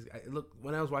time with these. Look,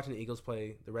 when I was watching the Eagles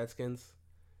play the Redskins,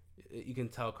 you can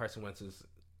tell Carson Wentz is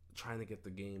trying to get the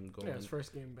game going. Yeah, his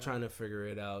first game back. Trying to figure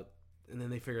it out, and then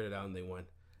they figured it out and they won.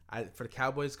 For the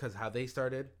Cowboys, because how they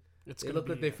started, they look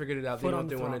like they figured it out. They know what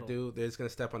they want to do. They're just going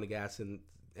to step on the gas and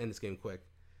end this game quick.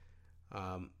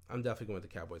 I'm definitely going with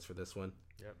the Cowboys for this one.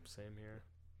 Yep, same here.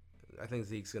 I think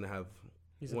Zeke's going to have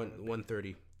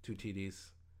 130, 2 TDs.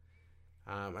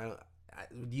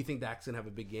 Do you think Dak's going to have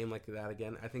a big game like that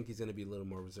again? I think he's going to be a little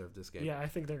more reserved this game. Yeah, I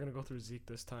think they're going to go through Zeke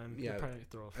this time. Yeah, they'll probably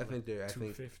throw for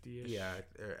 250-ish. Yeah,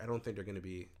 I don't think they're going to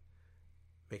be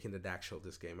making the Dak show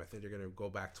this game. I think they're going to go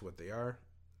back to what they are.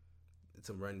 It's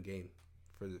a run game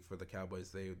for the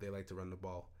Cowboys. They like to run the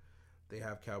ball. They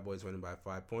have Cowboys winning by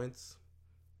 5 points.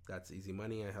 That's easy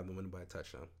money. I have them winning by a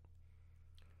touchdown.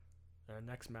 Our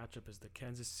next matchup is the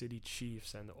Kansas City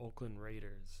Chiefs and the Oakland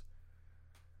Raiders.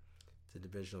 It's a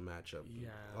divisional matchup. Yeah,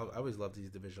 I always love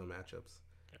these divisional matchups.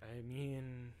 I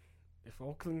mean, if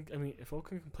Oakland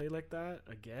can play like that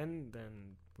again,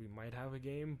 then we might have a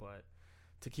game. But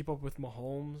to keep up with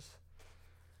Mahomes,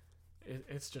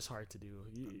 it's just hard to do.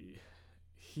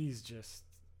 He's just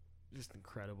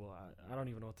incredible. I don't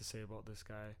even know what to say about this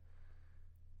guy.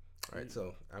 All right,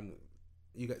 so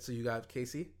you got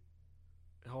Casey.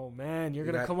 Oh man, you're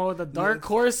gonna come out with the dark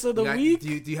horse of the week. Do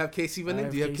you have Casey winning?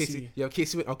 Do you have Casey? You have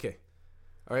Casey winning? Okay.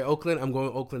 All right, Oakland. I'm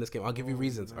going Oakland this game. I'll give you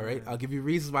reasons. Man. All right, I'll give you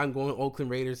reasons why I'm going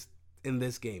Oakland Raiders in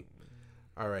this game.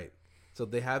 All right. So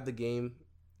they have the game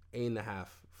 8.5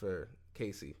 for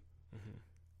Casey.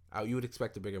 Mm-hmm. You would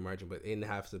expect a bigger margin, but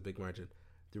 8.5 is a big margin.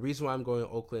 The reason why I'm going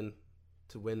Oakland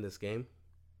to win this game,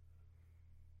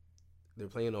 they're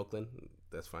playing Oakland.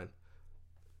 That's fine.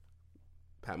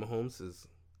 Pat Mahomes is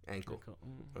ankle.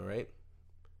 All right.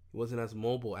 He wasn't as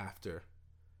mobile after.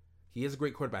 He is a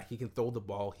great quarterback. He can throw the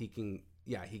ball. He can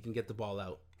get the ball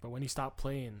out. But when he stopped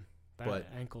playing, that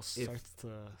ankle starts to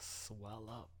swell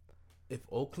up. If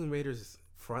Oakland Raiders'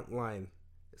 front line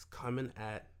is coming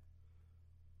at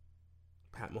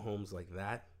Pat Mahomes like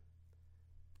that,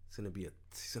 he's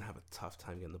gonna have a tough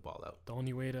time getting the ball out. The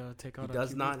only way to take out He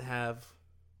does not have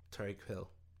Tyreek Hill,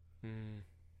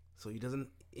 so he doesn't.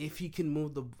 If he can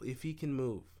move,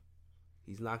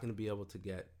 he's not gonna be able to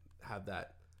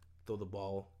throw the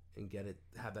ball and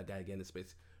have that guy get in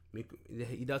space.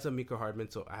 He does have Miko Hardman,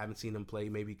 so I haven't seen him play.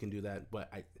 Maybe he can do that,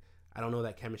 but I don't know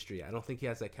that chemistry. I don't think he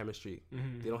has that chemistry.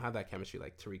 They don't have that chemistry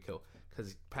like Tyreek Hill,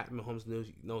 because Pat Mahomes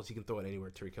knows he can throw it anywhere.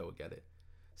 Tyreek Hill would get it.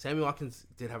 Sammy Watkins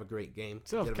did have a great game.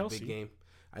 Still have a big game.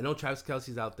 I know Travis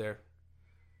Kelce's out there,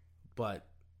 but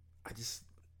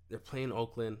they're playing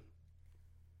Oakland.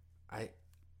 I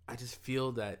just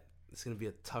feel that it's gonna be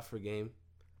a tougher game.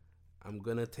 I'm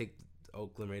gonna take the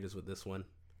Oakland Raiders with this one.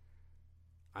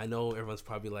 I know everyone's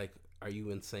probably like, "Are you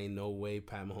insane? No way,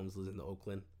 Pat Mahomes losing to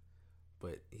Oakland."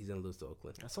 But he's gonna lose to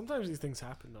Oakland. Sometimes these things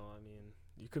happen, though. I mean,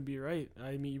 you could be right.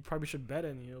 I mean, you probably should bet,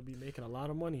 and you'll be making a lot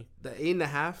of money. The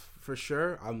 8.5 for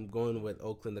sure. I'm going with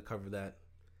Oakland to cover that.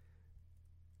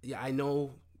 Yeah, I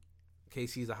know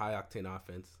KC's a high octane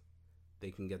offense.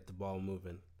 They can get the ball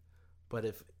moving, but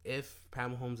if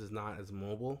Pat Mahomes is not as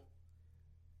mobile,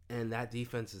 and that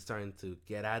defense is starting to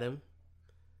get at him,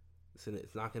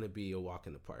 it's not going to be a walk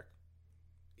in the park.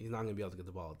 He's not going to be able to get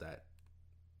the ball at that.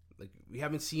 Like, we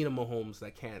haven't seen a Mahomes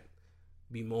that can't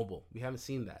be mobile. We haven't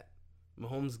seen that.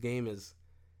 Mahomes' game is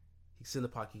he's in the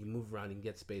pocket, he can move around, he can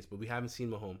get space, but we haven't seen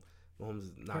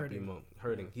Mahomes not being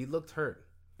hurting. Yeah. He looked hurt.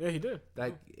 Yeah, he did.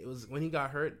 It was when he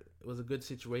got hurt. It was a good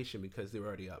situation because they were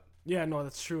already up. Yeah, no,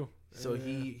 that's true. So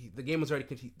the game was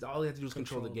already. All he had to do was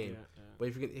control the game. Yeah. But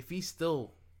if he's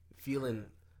still feeling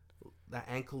that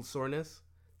ankle soreness.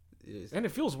 And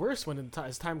it feels worse when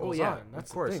as time goes on.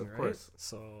 That's of course. Right?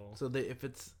 So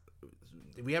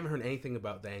if we haven't heard anything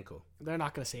about the ankle, they're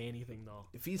not gonna say anything though.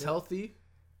 If he's healthy,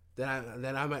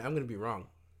 then I'm gonna be wrong.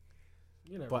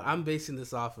 But I'm basing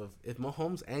this off of if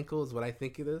Mahomes' ankle is what I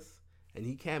think it is, and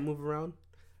he can't move around,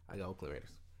 I got Oakland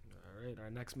Raiders. All right,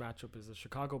 our next matchup is the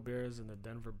Chicago Bears and the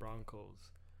Denver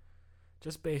Broncos.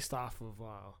 Just based off of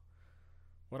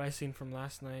what I seen from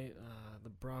last night, the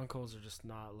Broncos are just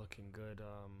not looking good.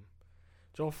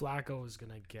 Joe Flacco is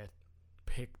gonna get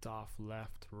picked off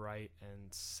left, right,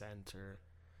 and center.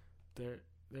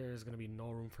 There's gonna be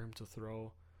no room for him to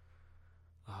throw.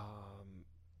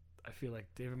 I feel like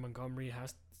David Montgomery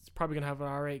is probably gonna have an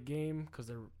alright game because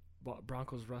the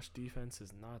Broncos' rush defense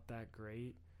is not that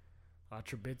great.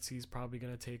 Trubisky's probably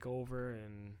gonna take over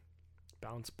and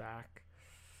bounce back.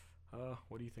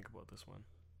 What do you think about this one?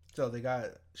 So they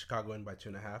got Chicago in by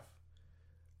 2.5.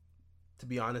 To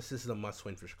be honest, this is a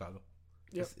must-win for Chicago.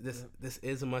 Yep. This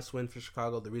is a must-win for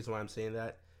Chicago. The reason why I'm saying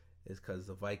that is because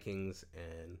the Vikings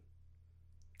and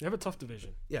they have a tough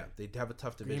division. Yeah, they have a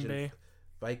tough division. Green Bay.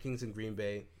 Vikings and Green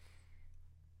Bay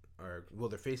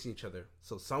they're facing each other.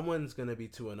 So someone's gonna be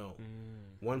 2-0.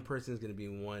 One person's gonna be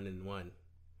 1-1.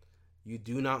 You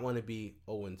do not want to be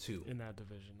 0-2 in that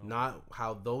division. No. Not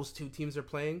how those two teams are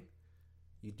playing.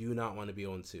 You do not want to be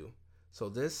 0-2. So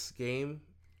this game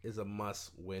is a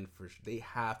must-win they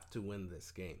have to win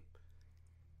this game.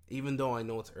 Even though I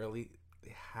know it's early,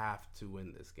 they have to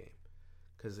win this game.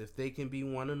 Because if they can be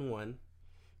 1-1, at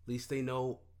least they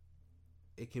know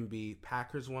it can be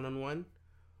Packers 1-1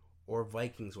 or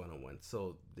Vikings 1-1.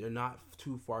 So they're not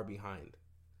too far behind.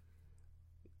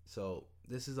 So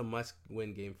this is a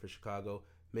must-win game for Chicago.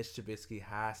 Mitch Trubisky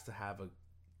has to have a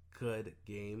good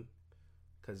game.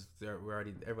 Because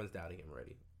everyone's doubting him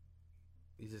already.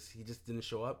 He just didn't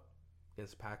show up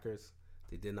against the Packers.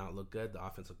 They did not look good. The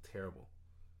offense looked terrible.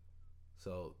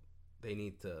 So they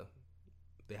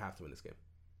have to win this game.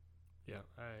 Yeah,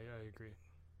 I agree.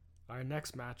 Our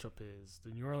next matchup is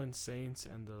the New Orleans Saints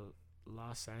and the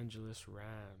Los Angeles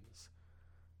Rams.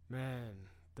 Man,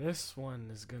 this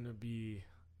one is gonna be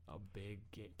a big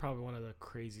game. Probably one of the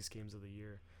craziest games of the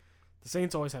year. The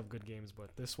Saints always have good games,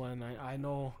 but this one I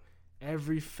know.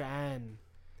 Every fan.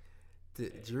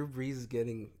 Drew Brees is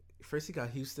getting. First he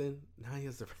got Houston. Now he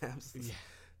has the Rams. Yeah.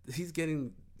 He's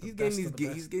getting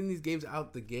these games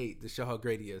out the gate to show how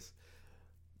great he is.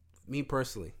 Me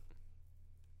personally,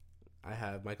 I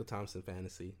have Michael Thompson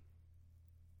fantasy,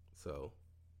 so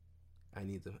I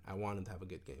want him to have a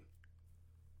good game.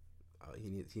 He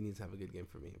needs to have a good game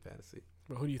for me in fantasy.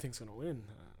 But who do you think's gonna win?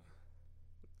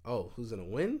 Who's gonna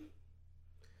win?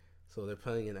 So they're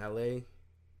playing in LA.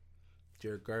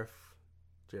 Jared Goff,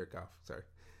 Jared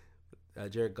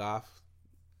Goff,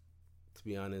 to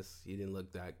be honest, he didn't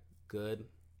look that good.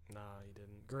 Nah, he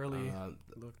didn't. Gurley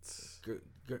looked...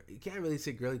 You can't really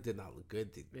say Gurley did not look good.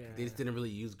 They just didn't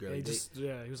really use Gurley.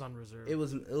 He was on reserve. It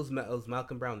was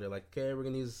Malcolm Brown. They're like, okay, we're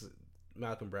going to use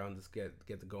Malcolm Brown to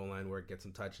get the goal line work, get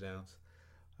some touchdowns.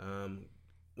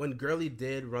 when Gurley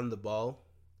did run the ball,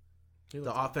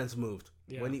 the offense moved.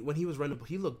 Yeah. When he was running,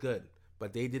 he looked good,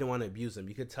 but they didn't want to abuse him.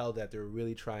 You could tell that they were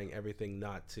really trying everything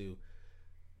not to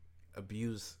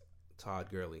abuse Todd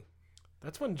Gurley.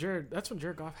 That's when Jared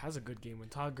Goff has a good game, when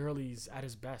Todd Gurley's at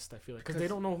his best. I feel like because they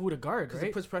don't know who to guard, Because right?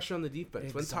 it puts pressure on the defense.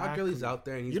 Exactly. When Todd Gurley's out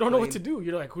there and he's you don't know what playing, to do.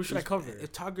 You're like, who should I cover?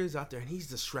 If Todd Gurley's out there and he's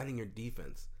just shredding your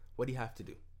defense, what do you have to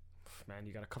do? Man,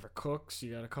 you got to cover Cooks.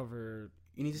 You got to cover.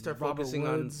 You need to start Robert focusing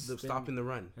Woods, on stopping the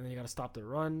run. And then you got to stop the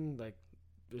run. Like,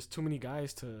 there's too many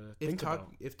guys to think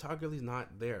about. If Todd Gurley's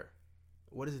not there,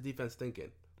 what is the defense thinking?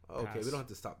 Oh, okay, Pass. we don't have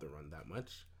to stop the run that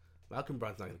much. Malcolm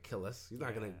Brown's not going to kill us. He's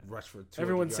not going to rush for 200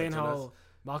 Everyone's yards saying on how us.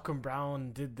 Malcolm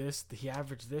Brown did this, he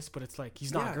averaged this, but it's like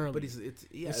he's not Gurley. But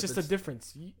it's just a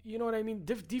difference. You know what I mean?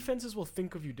 Defenses will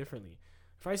think of you differently.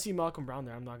 If I see Malcolm Brown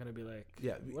there, I'm not gonna be like,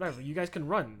 whatever. You guys can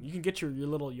run. You can get your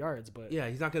little yards, but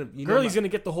he's not gonna. Gurley's gonna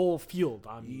get the whole field.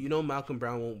 Malcolm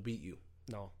Brown won't beat you.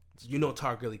 No.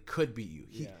 Todd Gurley could beat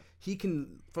you. He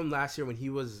can. From last year when he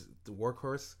was the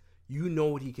workhorse, you know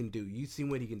what he can do. You've seen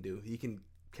what he can do. He can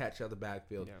catch out the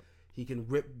backfield. Yeah. He can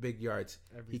rip big yards.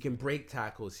 Everything. He can break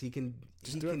tackles. He can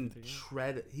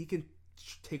shred. He can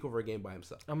take over a game by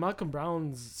himself. And Malcolm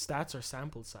Brown's stats are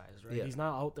sample size, right? Yeah. He's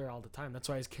not out there all the time. That's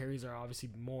why his carries are obviously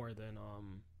more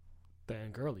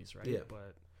than Gurley's, right? Yeah.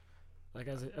 But like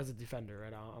as a defender,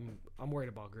 right? I'm worried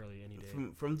about Gurley any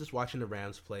day. From just watching the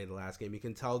Rams play the last game, you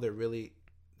can tell they're really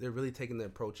taking the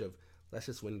approach of let's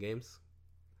just win games.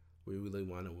 We really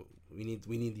want to. We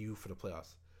need you for the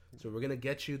playoffs. So we're gonna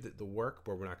get you the work,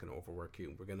 but we're not gonna overwork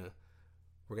you. We're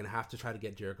gonna have to try to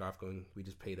get Jared Goff going. We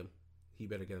just paid him. He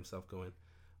better get himself going.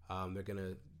 They're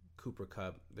gonna Cooper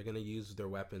Kupp. They're gonna use their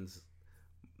weapons,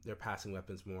 their passing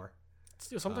weapons more.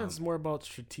 Sometimes it's more about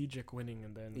strategic winning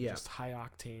and then just high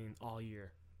octane all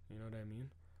year. You know what I mean?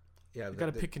 Yeah, you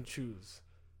gotta pick and choose.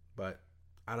 But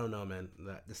I don't know, man.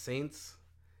 The Saints,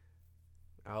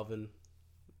 Alvin,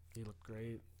 he looked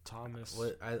great. Thomas.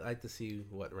 I like to see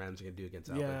what Rams are gonna do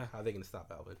against Alvin. How are they gonna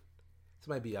stop Alvin? This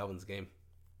might be Alvin's game.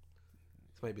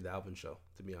 This might be the Alvin show,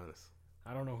 to be honest.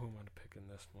 I don't know who I'm gonna pick in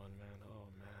this one, man. Oh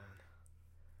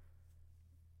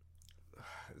man,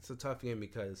 it's a tough game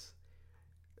because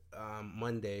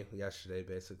yesterday,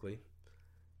 basically,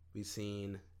 we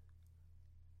seen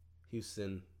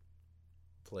Houston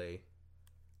play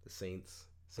the Saints.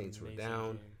 Saints were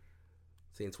down. Game.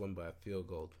 Saints won by a field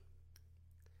goal.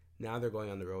 Now they're going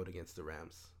on the road against the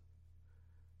Rams.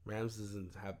 Rams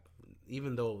doesn't have,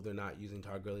 even though they're not using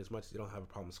Todd Gurley as much, they don't have a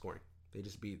problem scoring. They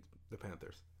just beat the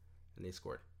Panthers, and they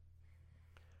scored.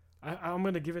 I'm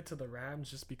going to give it to the Rams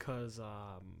just because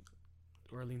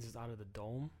Orleans is out of the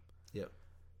dome. Yep.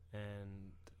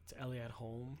 And it's LA at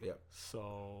home. Yep.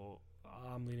 So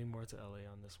I'm leaning more to LA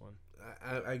on this one.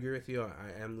 I agree with you.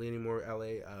 I am leaning more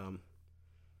LA.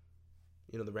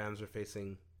 The Rams are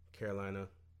facing Carolina.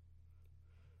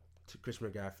 To Chris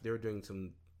McGaff, they were doing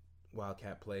some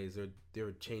wildcat plays. They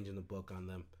were changing the book on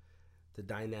them. The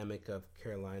dynamic of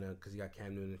Carolina, because you got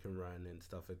Cam Newton who can run and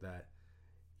stuff like that.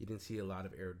 You didn't see a lot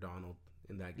of Aaron Donald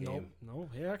in that game. No,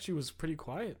 he actually was pretty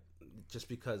quiet. Just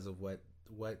because of what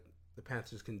the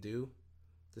Panthers can do,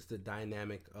 just the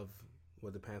dynamic of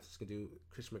what the Panthers can do.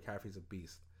 Chris McCaffrey's a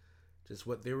beast. Just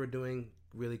what they were doing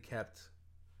really kept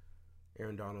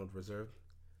Aaron Donald reserved.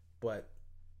 But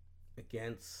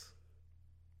against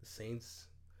the Saints,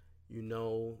 you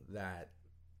know that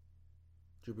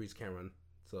Drew Brees can't run.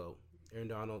 So Aaron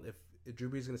Donald, if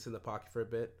Drew Brees is going to sit in the pocket for a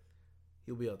bit,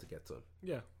 he'll be able to get to him.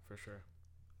 Yeah, for sure.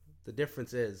 The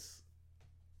difference is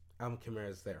Alvin Kamara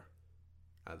is there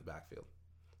out of the backfield.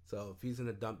 So if he's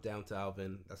going to dump down to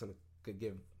Alvin, that's going to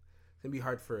give. It's going to be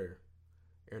hard for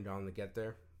Aaron Donald to get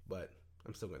there, but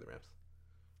I'm still going to the Rams.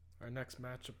 Our next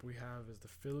matchup we have is the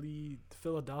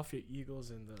Philadelphia Eagles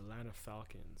and the Atlanta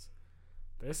Falcons.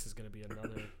 This is going to be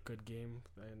another good game.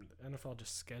 And NFL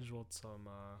just scheduled some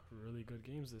really good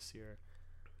games this year.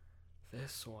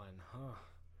 This one, oh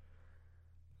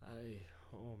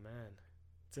man.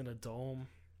 It's in a dome.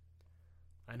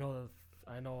 I know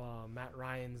Matt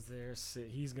Ryan's there. So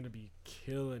he's going to be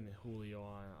killing Julio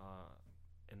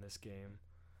in this game.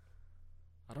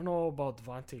 I don't know about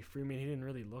Devontae Freeman. He didn't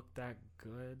really look that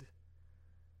good.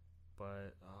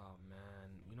 But, oh man,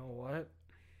 you know what?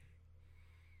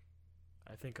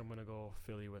 I think I'm going to go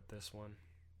Philly with this one.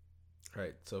 All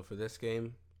right, so for this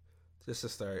game, just to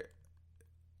start,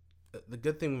 the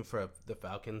good thing for the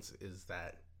Falcons is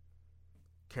that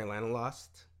Carolina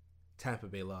lost, Tampa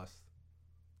Bay lost,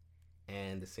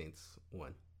 and the Saints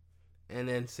won. And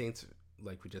then Saints,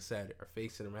 like we just said, are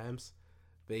facing the Rams.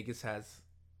 Vegas has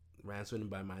Rams winning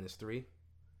by -3.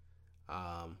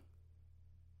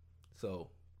 So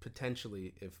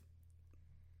potentially, if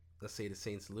let's say the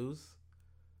Saints lose,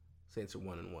 Saints are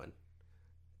 1-1.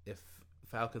 If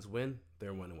Falcons win,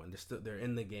 they're 1-1. They're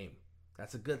in the game.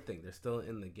 That's a good thing. They're still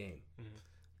in the game. Mm-hmm.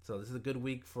 So this is a good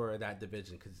week for that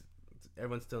division because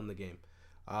everyone's still in the game.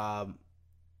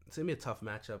 It's gonna be a tough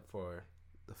matchup for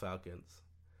the Falcons.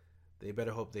 They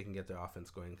better hope they can get their offense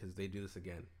going because they do this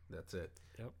again. That's it.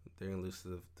 Yep. They're gonna lose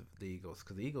to the Eagles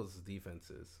because the Eagles'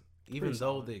 defense is, Pretty even though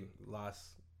solid. they lost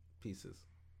pieces,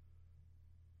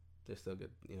 they're still good.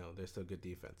 They're still good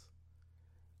defense.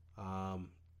 I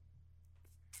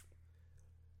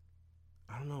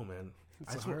don't know, man.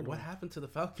 What happened to the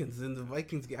Falcons and the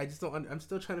Vikings game? I just don't. I'm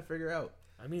still trying to figure out.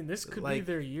 I mean, this could be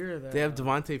their year. That They have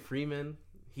Devontae Freeman.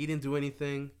 He didn't do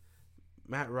anything.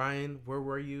 Matt Ryan, where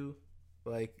were you?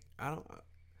 I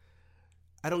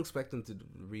don't expect them to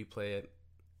replay it.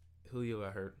 Julio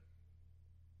got hurt.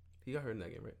 He got hurt in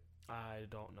that game, right? I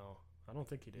don't know. I don't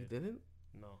think he did. He didn't?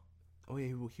 No. Oh, yeah,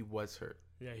 he was hurt.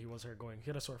 Yeah, he was hurt going. He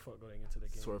had a sore foot going into the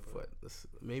game. Sore foot.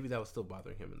 Maybe that was still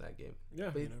bothering him in that game. Yeah,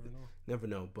 but you never know. Never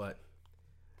know, but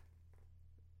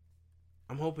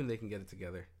I'm hoping they can get it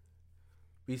together.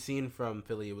 We've seen from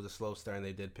Philly, it was a slow start, and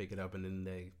they did pick it up, and then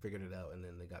they figured it out, and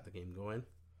then they got the game going.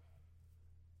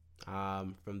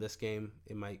 From this game,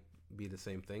 it might be the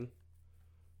same thing.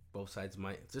 Both sides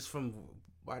might, just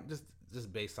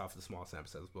based off the small sample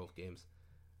size of both games.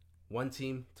 One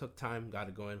team took time, got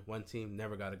it going. One team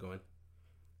never got it going.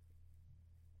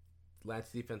 Lance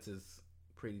defense is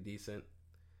pretty decent.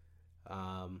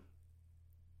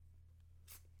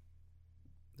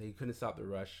 They couldn't stop the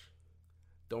rush.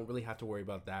 Don't really have to worry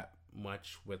about that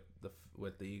much with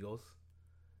the Eagles,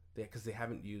 because they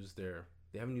haven't used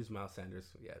Miles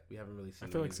Sanders yet. We haven't really seen.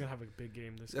 I feel like it's gonna have a big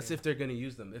game this. That's game. if they're gonna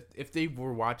use them. If they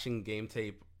were watching game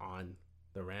tape on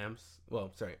the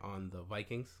on the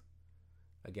Vikings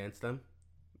against them,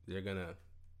 they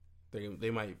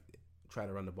might try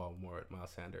to run the ball more at Miles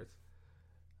Sanders.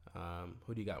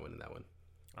 Who do you got winning that one?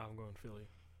 I'm going Philly.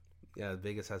 Yeah,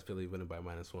 Vegas has Philly winning by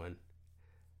 -1.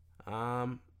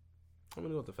 I'm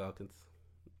gonna go with the Falcons.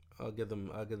 I'll give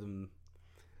them.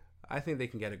 I think they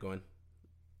can get it going.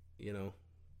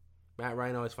 Matt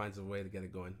Ryan always finds a way to get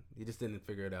it going. He just didn't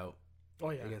figure it out.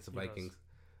 Oh yeah, against the Vikings.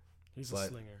 He's a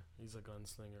slinger. He's a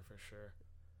gunslinger for sure.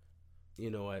 You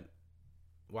know what?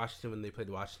 Washington, when they played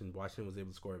Washington was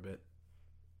able to score a bit.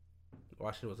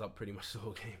 Washington was up pretty much the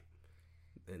whole game,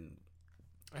 and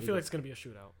I feel like it's gonna be a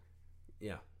shootout.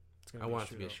 Yeah, I want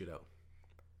it to be a shootout.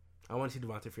 I want to see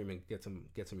Devontae Freeman get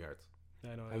some yards.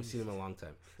 I know. I haven't seen him in a long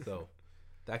time, so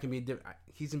that can be different.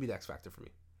 He's gonna be the X factor for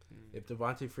me. If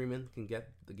Devontae Freeman can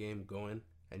get the game going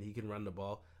and he can run the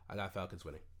ball, I got Falcons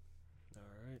winning. All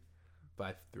right.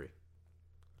 5-3.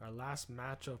 Our last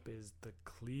matchup is the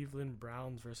Cleveland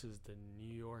Browns versus the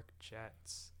New York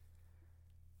Jets.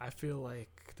 I feel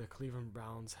like the Cleveland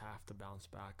Browns have to bounce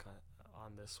back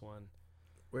on this one.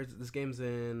 Where's this game's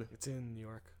in? It's in New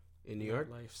York. In New York?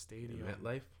 MetLife Stadium.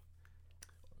 MetLife.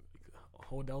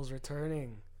 Odell's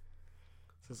returning.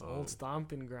 It's his old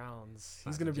stomping grounds.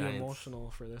 He's gonna be emotional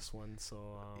for this one.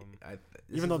 So,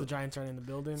 even though the Giants aren't in the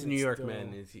building, it's New York,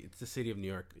 man. It's the city of New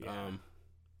York. Yeah.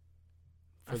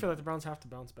 I feel like the Browns have to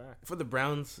bounce back. For the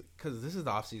Browns, because this is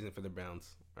the offseason for the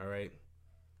Browns. All right,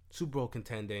 Super Bowl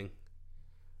contending.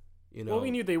 Well,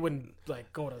 we knew they wouldn't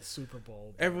go to the Super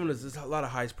Bowl. There's a lot of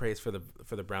high praise for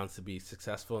the Browns to be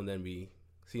successful, and then we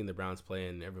seen the Browns play,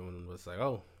 and everyone was like,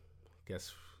 "Oh,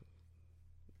 guess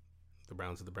the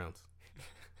Browns are the Browns."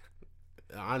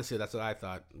 Honestly, that's what I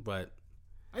thought, but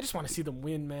I just want to see them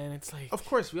win, man. It's like, of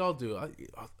course, we all do.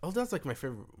 Odell's like my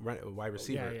favorite wide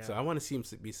receiver, yeah. So I want to see him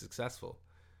be successful.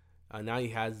 Now he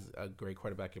has a great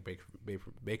quarterback at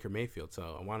Baker Mayfield,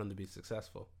 so I want him to be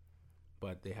successful,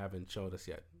 but they haven't showed us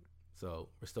yet. So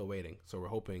we're still waiting. So we're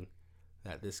hoping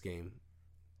that this game,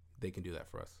 they can do that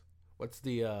for us. What's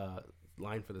the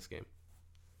line for this game?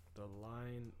 The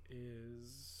line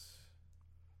is...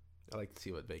 I like to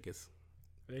see what Vegas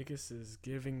is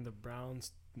giving the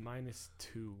Browns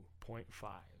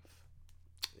 -2.5.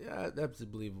 Yeah, that's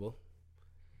believable.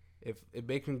 If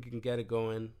Baker can get it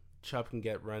going, Chubb can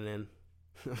get running.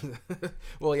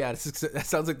 Well, yeah, that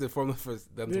sounds like the formula for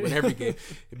them to win every game.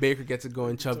 If Baker gets it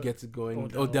going, Chubb gets it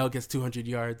going, Odell gets 200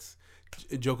 yards,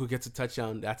 Njoku gets a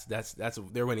touchdown. That's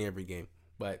they're winning every game.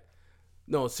 But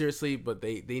no, seriously, but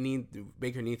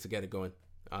Baker needs to get it going.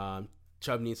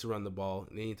 Chubb needs to run the ball.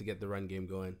 They need to get the run game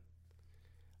going.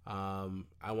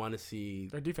 I want to see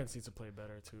their defense needs to play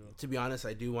better too. To be honest,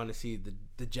 I do want to see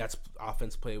the Jets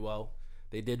offense play well.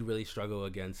 They did really struggle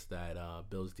against that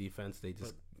Bills defense. They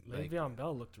just Le'Veon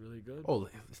Bell looked really good. Oh,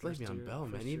 it's Le'Veon Bell,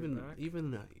 man.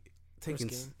 Even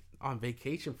on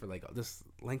vacation for like this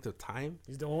length of time.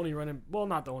 He's the only running. Well,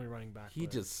 not the only running back. He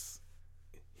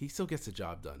still gets the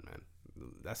job done, man.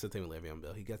 That's the thing with Le'Veon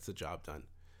Bell. He gets the job done,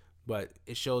 but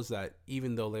it shows that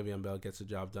even though Le'Veon Bell gets the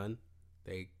job done,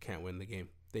 they can't win the game.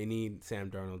 They need Sam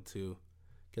Darnold to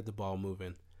get the ball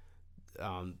moving.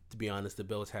 To be honest, the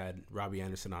Bills had Robbie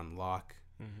Anderson on lock.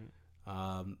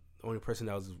 The only person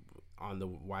that was on the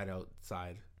wideout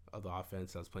side of the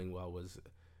offense that was playing well was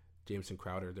Jameson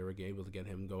Crowder. They were able to get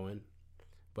him going,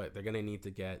 but they're gonna need to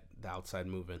get the outside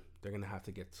moving. They're gonna have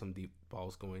to get some deep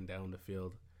balls going down the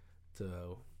field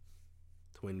to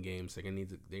win games. They're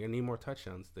gonna need more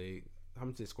touchdowns. How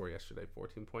much did they score yesterday?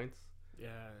 14 points.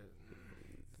 Yeah.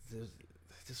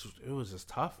 It was just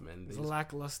tough, man. It was a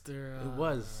lackluster. It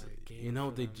was.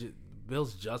 Game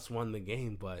Bills just won the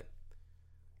game, but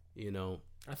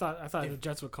I thought the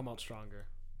Jets would come out stronger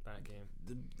that game.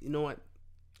 You know what?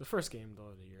 The first game though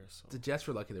of the year. So the Jets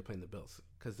were lucky they're playing the Bills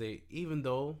because even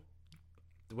though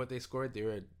what they scored,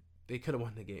 they could have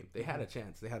won the game. They had a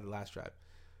chance. They had the last drive,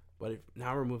 but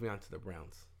now we're moving on to the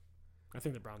Browns. I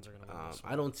think the Browns are going to win this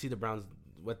one. I don't see the Browns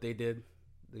what they did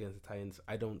against the Titans.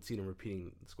 I don't see them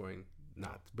repeating scoring.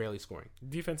 Barely scoring.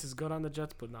 Defense is good on the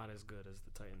Jets, but not as good as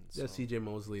the Titans. They have C.J.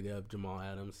 Mosley. They have Jamal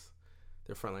Adams.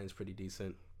 Their front line is pretty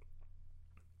decent.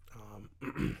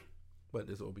 But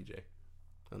there's OBJ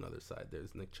on the other side.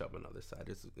 There's Nick Chubb on the other side.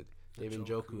 There's David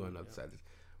Njoku on the other side.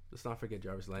 Let's not forget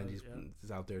Jarvis Landry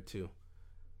is out there too.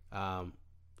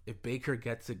 If Baker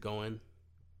gets it going,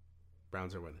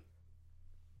 Browns are winning.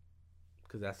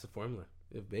 Because that's the formula.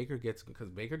 If Baker because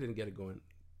Baker didn't get it going,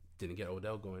 didn't get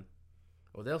Odell going.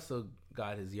 Odell still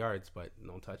got his yards, but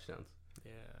no touchdowns.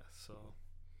 Yeah, so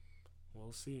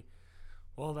we'll see.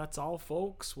 Well, that's all,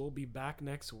 folks. We'll be back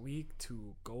next week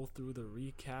to go through the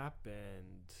recap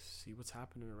and see what's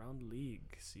happening around the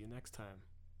league. See you next time.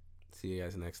 See you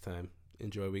guys next time.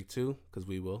 Enjoy week 2, because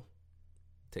we will.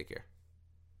 Take care.